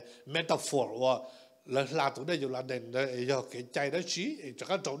อmetaphor ว่าแล้วลาตัวได้อยู่ลาเด่นได้ยอกใจได้ชี้จะ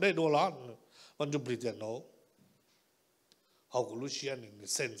ก็จบได้ดูร้อนวันจุปลีเดียนโน่เขาก็รู้เชียนหนึ่ง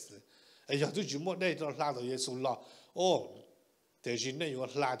sense ยอกที่จุดหมดได้ตอนลาตัวเยซูละโอ้แต่ชิ้นได้อยู่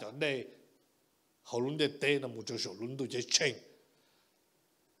ลาจอดได้เขาลุ้นได้เต้นะมุจฉาลุ้นดูจะเช่ง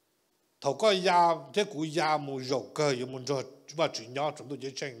เขาก็ยาเจ้ากูยามุจกก็อยู่มุจว่าจุดยอดสมดูจ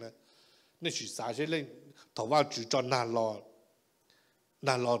ะเช่งนะนี่คือสาเหตุเล่นถ้าว่าจุดจอนานรอ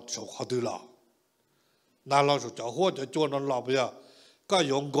เขาดูหล่อนานรอจะหัวจะจวนนอนหล่อไปอ่ะก็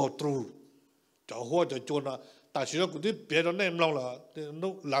ยง go through จะหัวจะจวนนะแต่สิ่งที่กูที่เปลี่ยนเนี่ยมันละ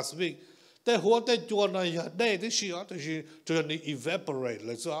นู่น last week แต่หัวแต่จวนนะอย่าได้ที่สิ่งที่จวนนี่ evaporate เล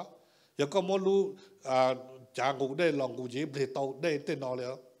ยซะอย่าก็ไม่รู้จางกูได้ลองกูจีบเลยโตได้เต้นนอนแล้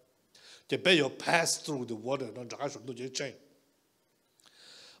วจะไปอยู่ pass through the water นั่นจะให้สมดุลจะเช่น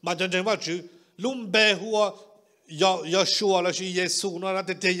มาจนว่าจุลุมเบหัวยาชัวแล้วสิเยซูนะแ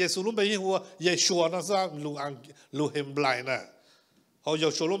ต่เยซูลุมเบยิ่งหัวเยชัวนะซะลูเฮมไบนะเขายา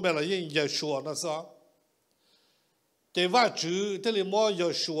ชัวลุมเบแล้วยิ่งเยชัวนะซะแต่ว่าจุที่เราไม่ยา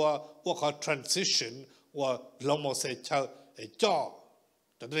ชัวว่าเขา transition ว่าเราไม่เสียเจ้าจ่อ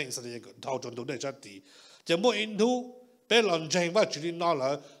แต่ตัวเองแสดงก็เท่าจนตัวได้ชัดดีจะไม่อินทูเป็นหลังใจว่าจุที่นั่นแล้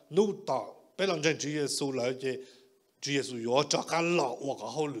วนู่ต่อเป็นหลังใจจุเยซูแล้วจะ主耶稣要做干老，我个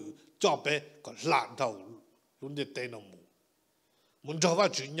好路，做白个烂头，弄得带那么，门做法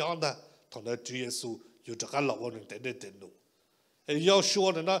主样的，同那主耶稣要做干老，我能带得带路。要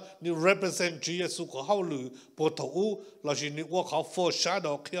说的呢，你 represent 主耶稣个好路，不头，那是你我靠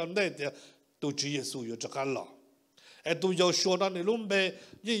foreshadow 看那的，都主耶稣要做干老。都要说呢，你弄白，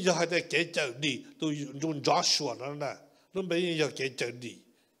你要还得给着你，都用着说呢，弄白要给着你。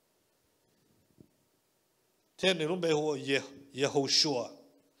天你拢白话也好说，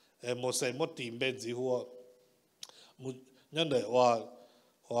冇使冇掂白字话，冇因為話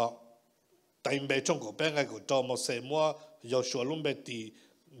掂白中國邊個做冇使冇要說拢白地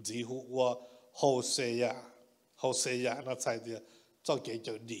字話好些呀那才的做幾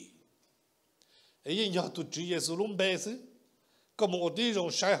就地，因要讀主耶穌拢白是，咁我啲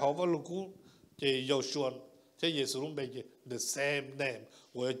種晒好個路古就要說，即耶穌拢白嘅 the same name，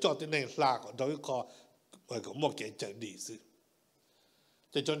 我要做啲呢拉個到一個。個乜嘅就歷史，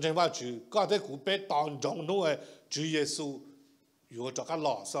就真正話主，嗰啲古碑當中都係主耶穌，如果做個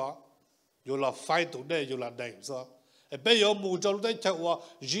老師，有la fight 到咧，有la name 所，比如冇做咧就話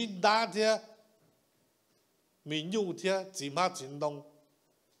人大啲，民有啲，自馬自動，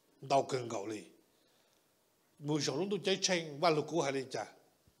到更高哩， mùi sống lúc cháy chanh và lục cú hay lên chả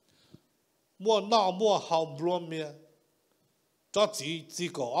mua nọ mua hồng blom mía cho chỉ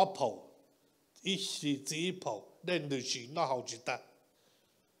có áp hậu ít chỉ hậu nên được chỉ nó hậu chỉ ta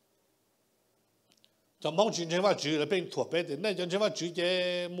cho mong chuyện trên và chữ là bên thuộc bên thì nên chuyện trên và chữ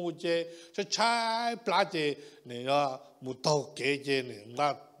chế mua chế cho trái plá chế này là một tàu kế chế này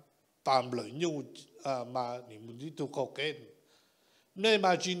mà tạm lợi nhu mà mình đi tu cầu kế nên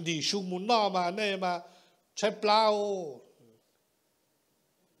mà chuyện đi xuống muốn nó mà nên mà trái plá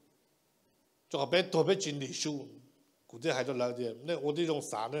cho bên thuộc bên chuyện đi xuống cụ thể hay đó là gì nên ở đây trong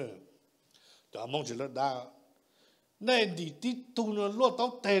xã nữa cho mong chuyện là đa nên đi tí tu nó lo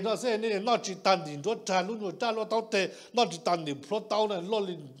tao tệ nó sẽ nên nó chỉ tàn đi nó trả luôn trả lo tao tệ nó chỉ tàn đi pro tao này lo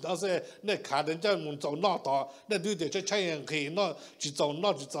lên nó sẽ nên khá đến cho muốn trồng nó đó nên đứa để cho chạy hàng khi nó chỉ trồng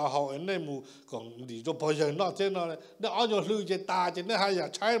hậu nên mu còn đi cho bây giờ nó thế nó nên ăn nhiều lư cái ta chứ nên hay là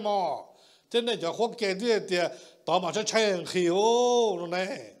chạy mà thế nên cho khoác cái đứa thì tao mà cho chạy hàng khi ô nó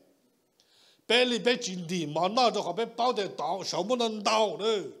này bé li bé chín đi mà nó cho họ bé bao để tao sống muốn ăn tao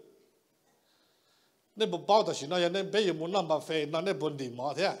nữa nên bộ bao đó chỉ nói nên bây giờ muốn làm bát phê nó nên buồn đi mà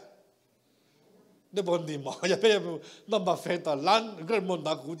thế à nên buồn đi mà giờ bây giờ làm bát phê tao lăn cái muốn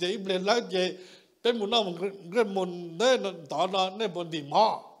ta cũng chỉ lên lái gì bên muốn làm cái muốn nên tao nó nên buồn đi mà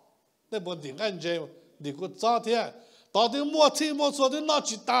nên buồn đi anh chơi đi cũng cho thế à tao thì mua số thì nó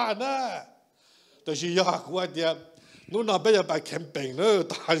chỉ ta nè tôi chỉ giờ cũng vậy đi lúc nào bây giờ bài camping nữa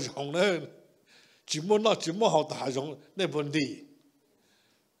ta dùng nữa chỉ muốn học ta dùng nên buồn đi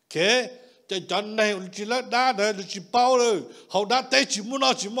cái cho này chỉ là đá này chỉ bao rồi họ đã tới chỉ muốn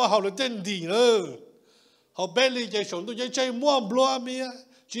họ là tên gì nữa họ bé đi chạy sống tôi chạy mua blo mía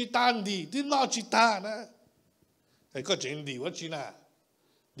chỉ tan đi thì nó chỉ tan nè thì có chuyện gì vậy chứ nè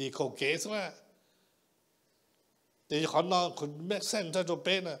đi khâu kế xong á thì họ nói còn make sense cho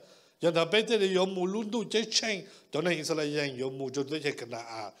bé nè giờ thằng bé thì有木轮都chạy change cho nên是来人有木就这些跟他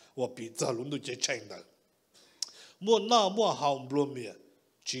啊我比这轮都chạy change的mua好blo mía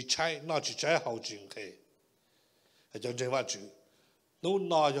chỉ trái nó chỉ trái hậu chuyện thế, cho nênว่าchữ, nếu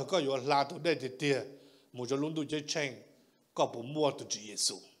nó cho có yếu là tụi đây thì tiền, một số lúc tụi chơi chênh, có bộ mua tụi chỉ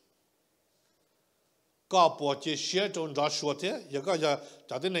Yexus, có bộ chơi xe trong gió xuôi thế, giờ có giờ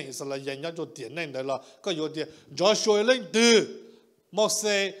cho đến này là nhân nhân cho tiền này đấy là có yếu tiền gió xuôi lên từ, một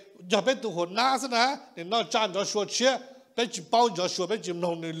xe giờ bên tụi hồn ná thế nè, thì nó chăn gió xuôi xe, bên chỉ bao gió xuôi bên chỉ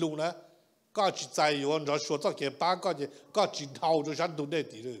nông này lù nè. có chỉ在有人说这个八个的，có chỉ hậu就山东那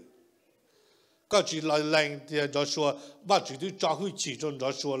地了，có chỉ来人的就说，我只对教会其中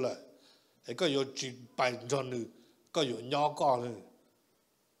就说了，那个有只办着呢，个有鸟搞呢，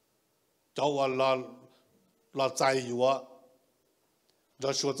叫我老在有啊，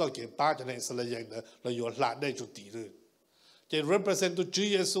就说这个八个人是来人的，来有懒的就地了。这 represent 都主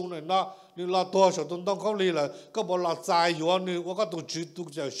耶稣呢，你拿多少都当讲你了，个不拿债有你，我个都主都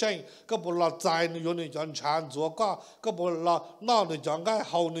就生，个不拿债你有你讲查做个不拿那你讲个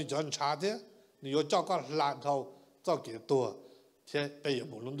好你讲查的，你要找个烂头找几多，这被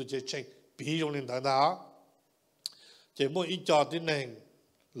人无论都这清，比用你等等啊，这么一家的人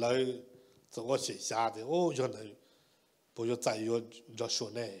来做我写下的，哦，原来不要债有就说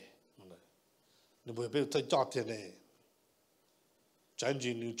呢，你不要被再家的呢。真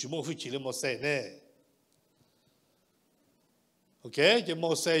正你只冇会起来冇写呢 ，OK， 就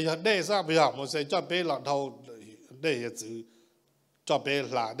冇写呀，呢啥不要冇写，再俾老头呢嘢字，再俾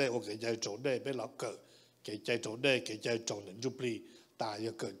嗱呢，我其實做呢，俾老個，其實做呢，其實做人就俾，但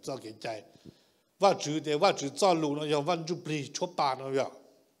係個再其實，我住做路呢，要揾就俾出版了要，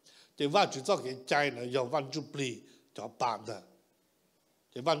就我住做其實呢，要揾就俾做版的，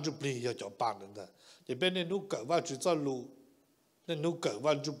就揾就俾要做版的，就俾你如果我住做路。nên nếu cỡ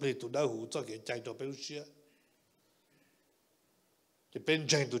văn chụp lấy tụi đã hú cho cái chạy cho bên xưa cái bên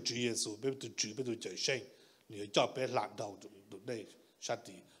trên tụi chữ Yexus bên tụi chạy sinh nếu cho bên lạn đầu tụi đây sát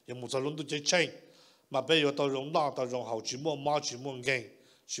đi nhưng một số lúc tụi chạy sinh mà bây giờ tao dùng nó tao dùng hậu chỉ mua máu chỉ mua geng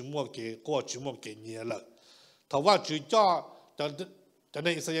chỉ mua cái qua chỉ mua cái nhẹ了thầuว่าchữ cho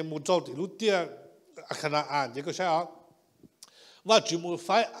nên sẽ một chỗ thì lúc kia khả năng ăn cái saoว่าchữ mua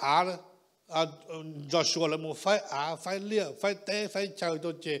phải ăn do số là một phải lia phải té phải chơi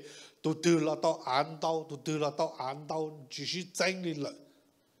tôi chơi từ là tao án tao chỉ是tranh đi lợi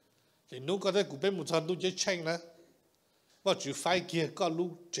thì nếu có thể của bên một thằng tôi chơi tranh nè và chỉ phải kia có lúc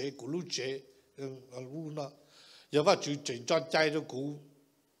chơi lúc nó giờ và chỉ chơi cho chơi cho cú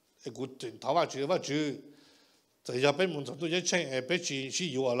chơi tháo và chỉ giờ giờ bên một thằng tôi chơi tranh bên chỉ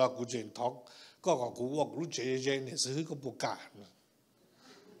yếu là cú chơi tháo có cú lúc chơi này sẽ có bộ cả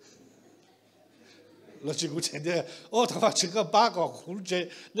là chỉ cũng chuyện đấy, ô thằng phát chỉ có ba cái cũng chơi,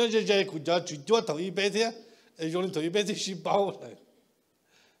 nhưng chơi cũng cho chỉ cho thầu y tế thế, 用你头一辈子细胞呢，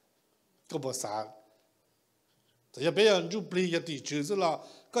ก็บ่สาแต่อย่าไปยังรูปลีอย่าตีชื่อซะละ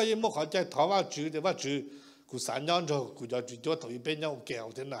ก็ยังไม่เข้าใจถามว่าชื่อแต่ว่าชื่อกูสานย้อนกูจะจุดตัว头一辈ยังแก้ว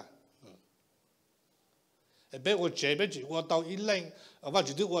เท่านั้นไอ้เบ้我这边就我到一零，我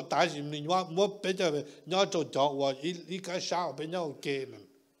就对我大人民我比较要做做我一个小比较给呢，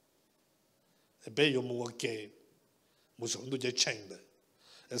ไอ้เบ้有冇我给，冇上到这称的，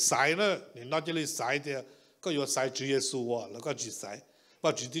晒呢，你拿这里晒的，ก็有晒主耶稣我，แล้วก็จุ晒，我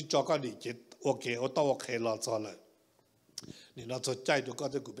จุด做个理解，我给我到我开了做了，你拿做ใจ就ก็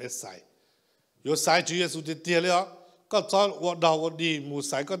จะกูไป晒，有晒主耶稣的爹了。ก็ตอนว่าเราดีมูใ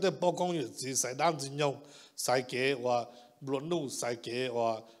ส่ก็ได้ปกงอยู่สีใส่ด้านจินยงใส่เกว่าบลูนูใส่เกว่า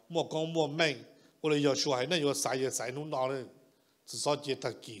มัวกงมัวแม่ง我哋要说係呢要ใส่นู่นนั่นเลย至少接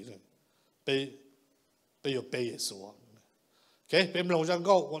得幾เลย被有被也說，OK， 被龍上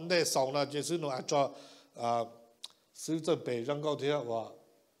高我哋上啦，就是侬按照是這被上高啲話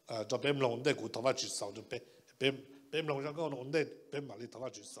做被龍哋骨頭發去上就被龍上高我哋被馬里頭發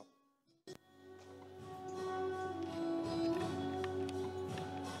去上。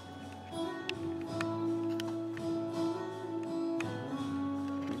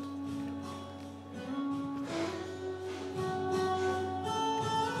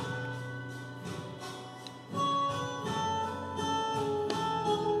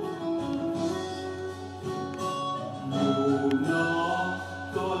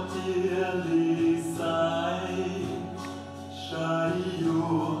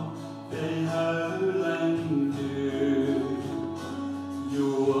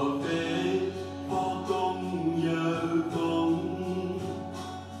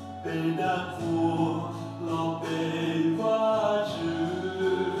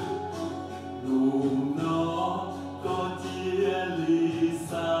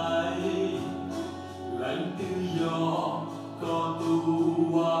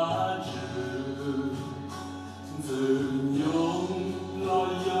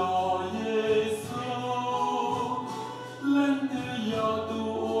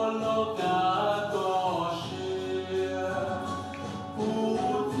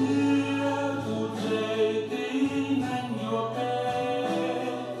Hutho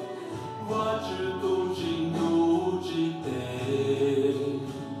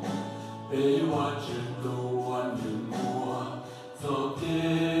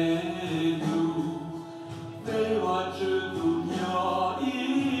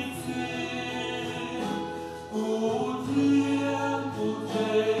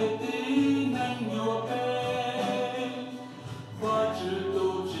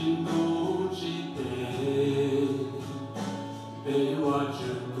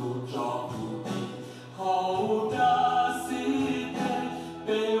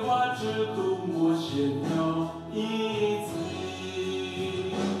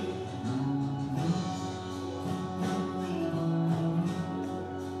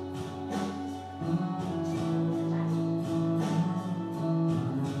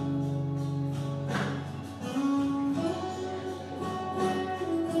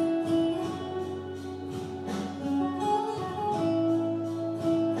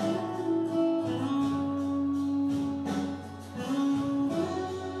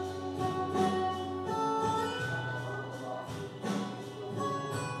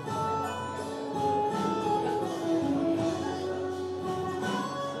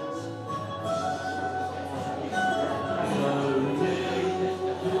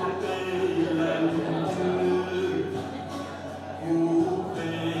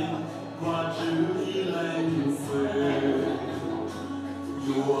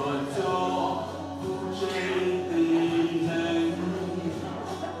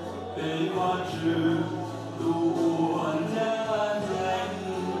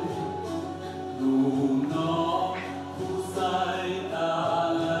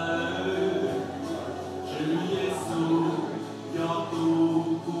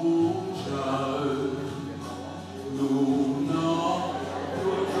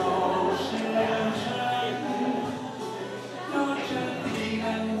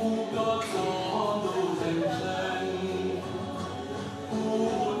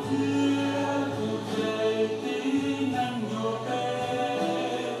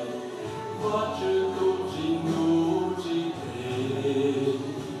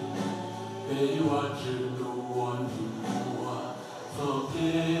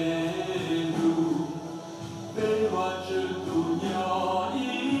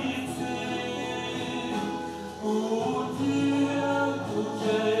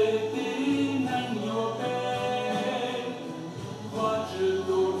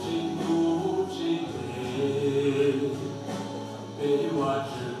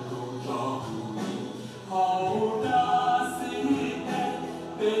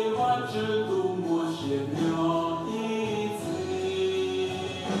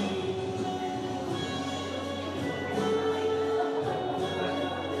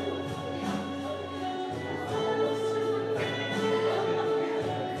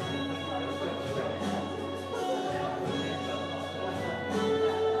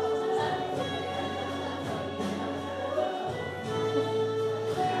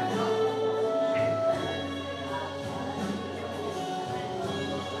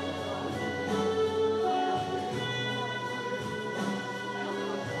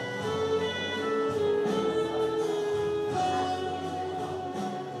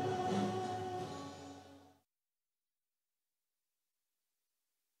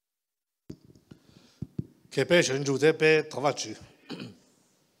Cái bé神主在bé头发局，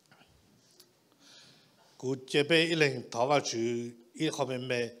古这bé一零头发局一后面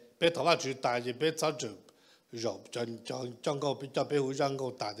咩，bé头发局大一bé早就肉将个比较bé会让个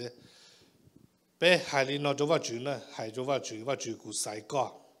大的，bé海里那头发局呢，海头发局古晒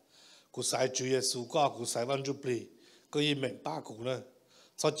个，古晒主耶稣个，古晒完就不，个一明白古呢，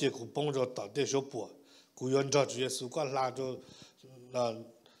早节古帮着到底小波，古用着主耶稣个拉着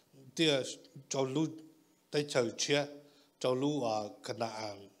第走路。tại chầu chia chầu lu khả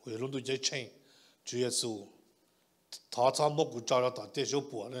năng người luôn tôi chơi chơi chủ yếu số thọ tham một cuộc trò đó để số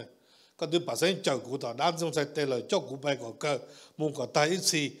bùa này có đứa bà sinh chầu cuộc đó đám trong sai tê lời cho cuộc bài của cơ muốn có tay ít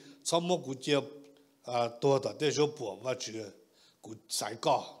gì sau một cuộc chia tua đó để số bùa và chủ cuộc sai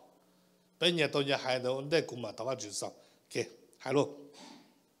co bây giờ tôi nhà hai đứa ổn định cũng mà tao chủ sao ok hai luôn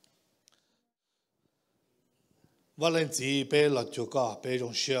và lên chỉ bé là chỗ có bé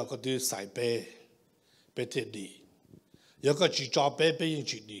trong xe có đứa sai bé bé thiệt đi, giờ có chỉ cho bé yên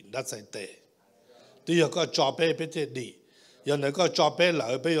chỉ đi, đã sai tệ, thì giờ có cho bé thiệt đi, giờ này có cho bé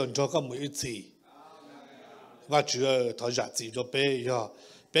lại bé用cho có mỗi次, và chủ thọ giá trị cho bé, giờ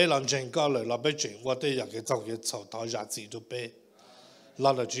bé làm chuyện có lời là bé chuyện, và đây giờ cái trong cái sau thọ giá trị cho bé,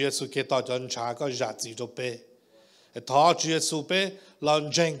 là chủ Giêsu cái tao cho trả có giá trị cho bé, thọ chủ Giêsu bé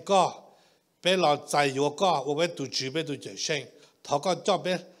làm chuyện có, bé làm tài yếu có, và bé tu chủ bé tu giải sinh, thọ có cho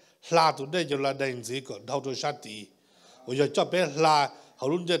bé là tụi đây giờ là đền gì còn thâu tôi sát tí, bây giờ cho bé là họ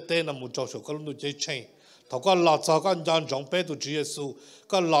luôn chơi tên là một trò số con luôn chơi chơi, thọ con lọt cho con dân trong bé tụi Chúa Giêsu,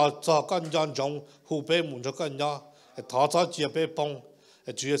 con lọt cho con dân trong hụp bé muốn cho con nhau, thọ cho chia bé bông,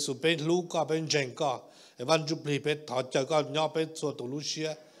 Chúa Giêsu bé lú cả bé chân cả, văn chụp li bé thọ cho con nhau bé cho tụi lú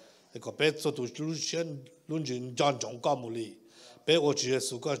xia, có bé cho tụi lú xia luôn dân trong cả một li, bé ở Chúa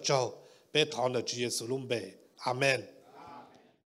Giêsu có cho bé thọ là Chúa Giêsu luôn bé, Amen.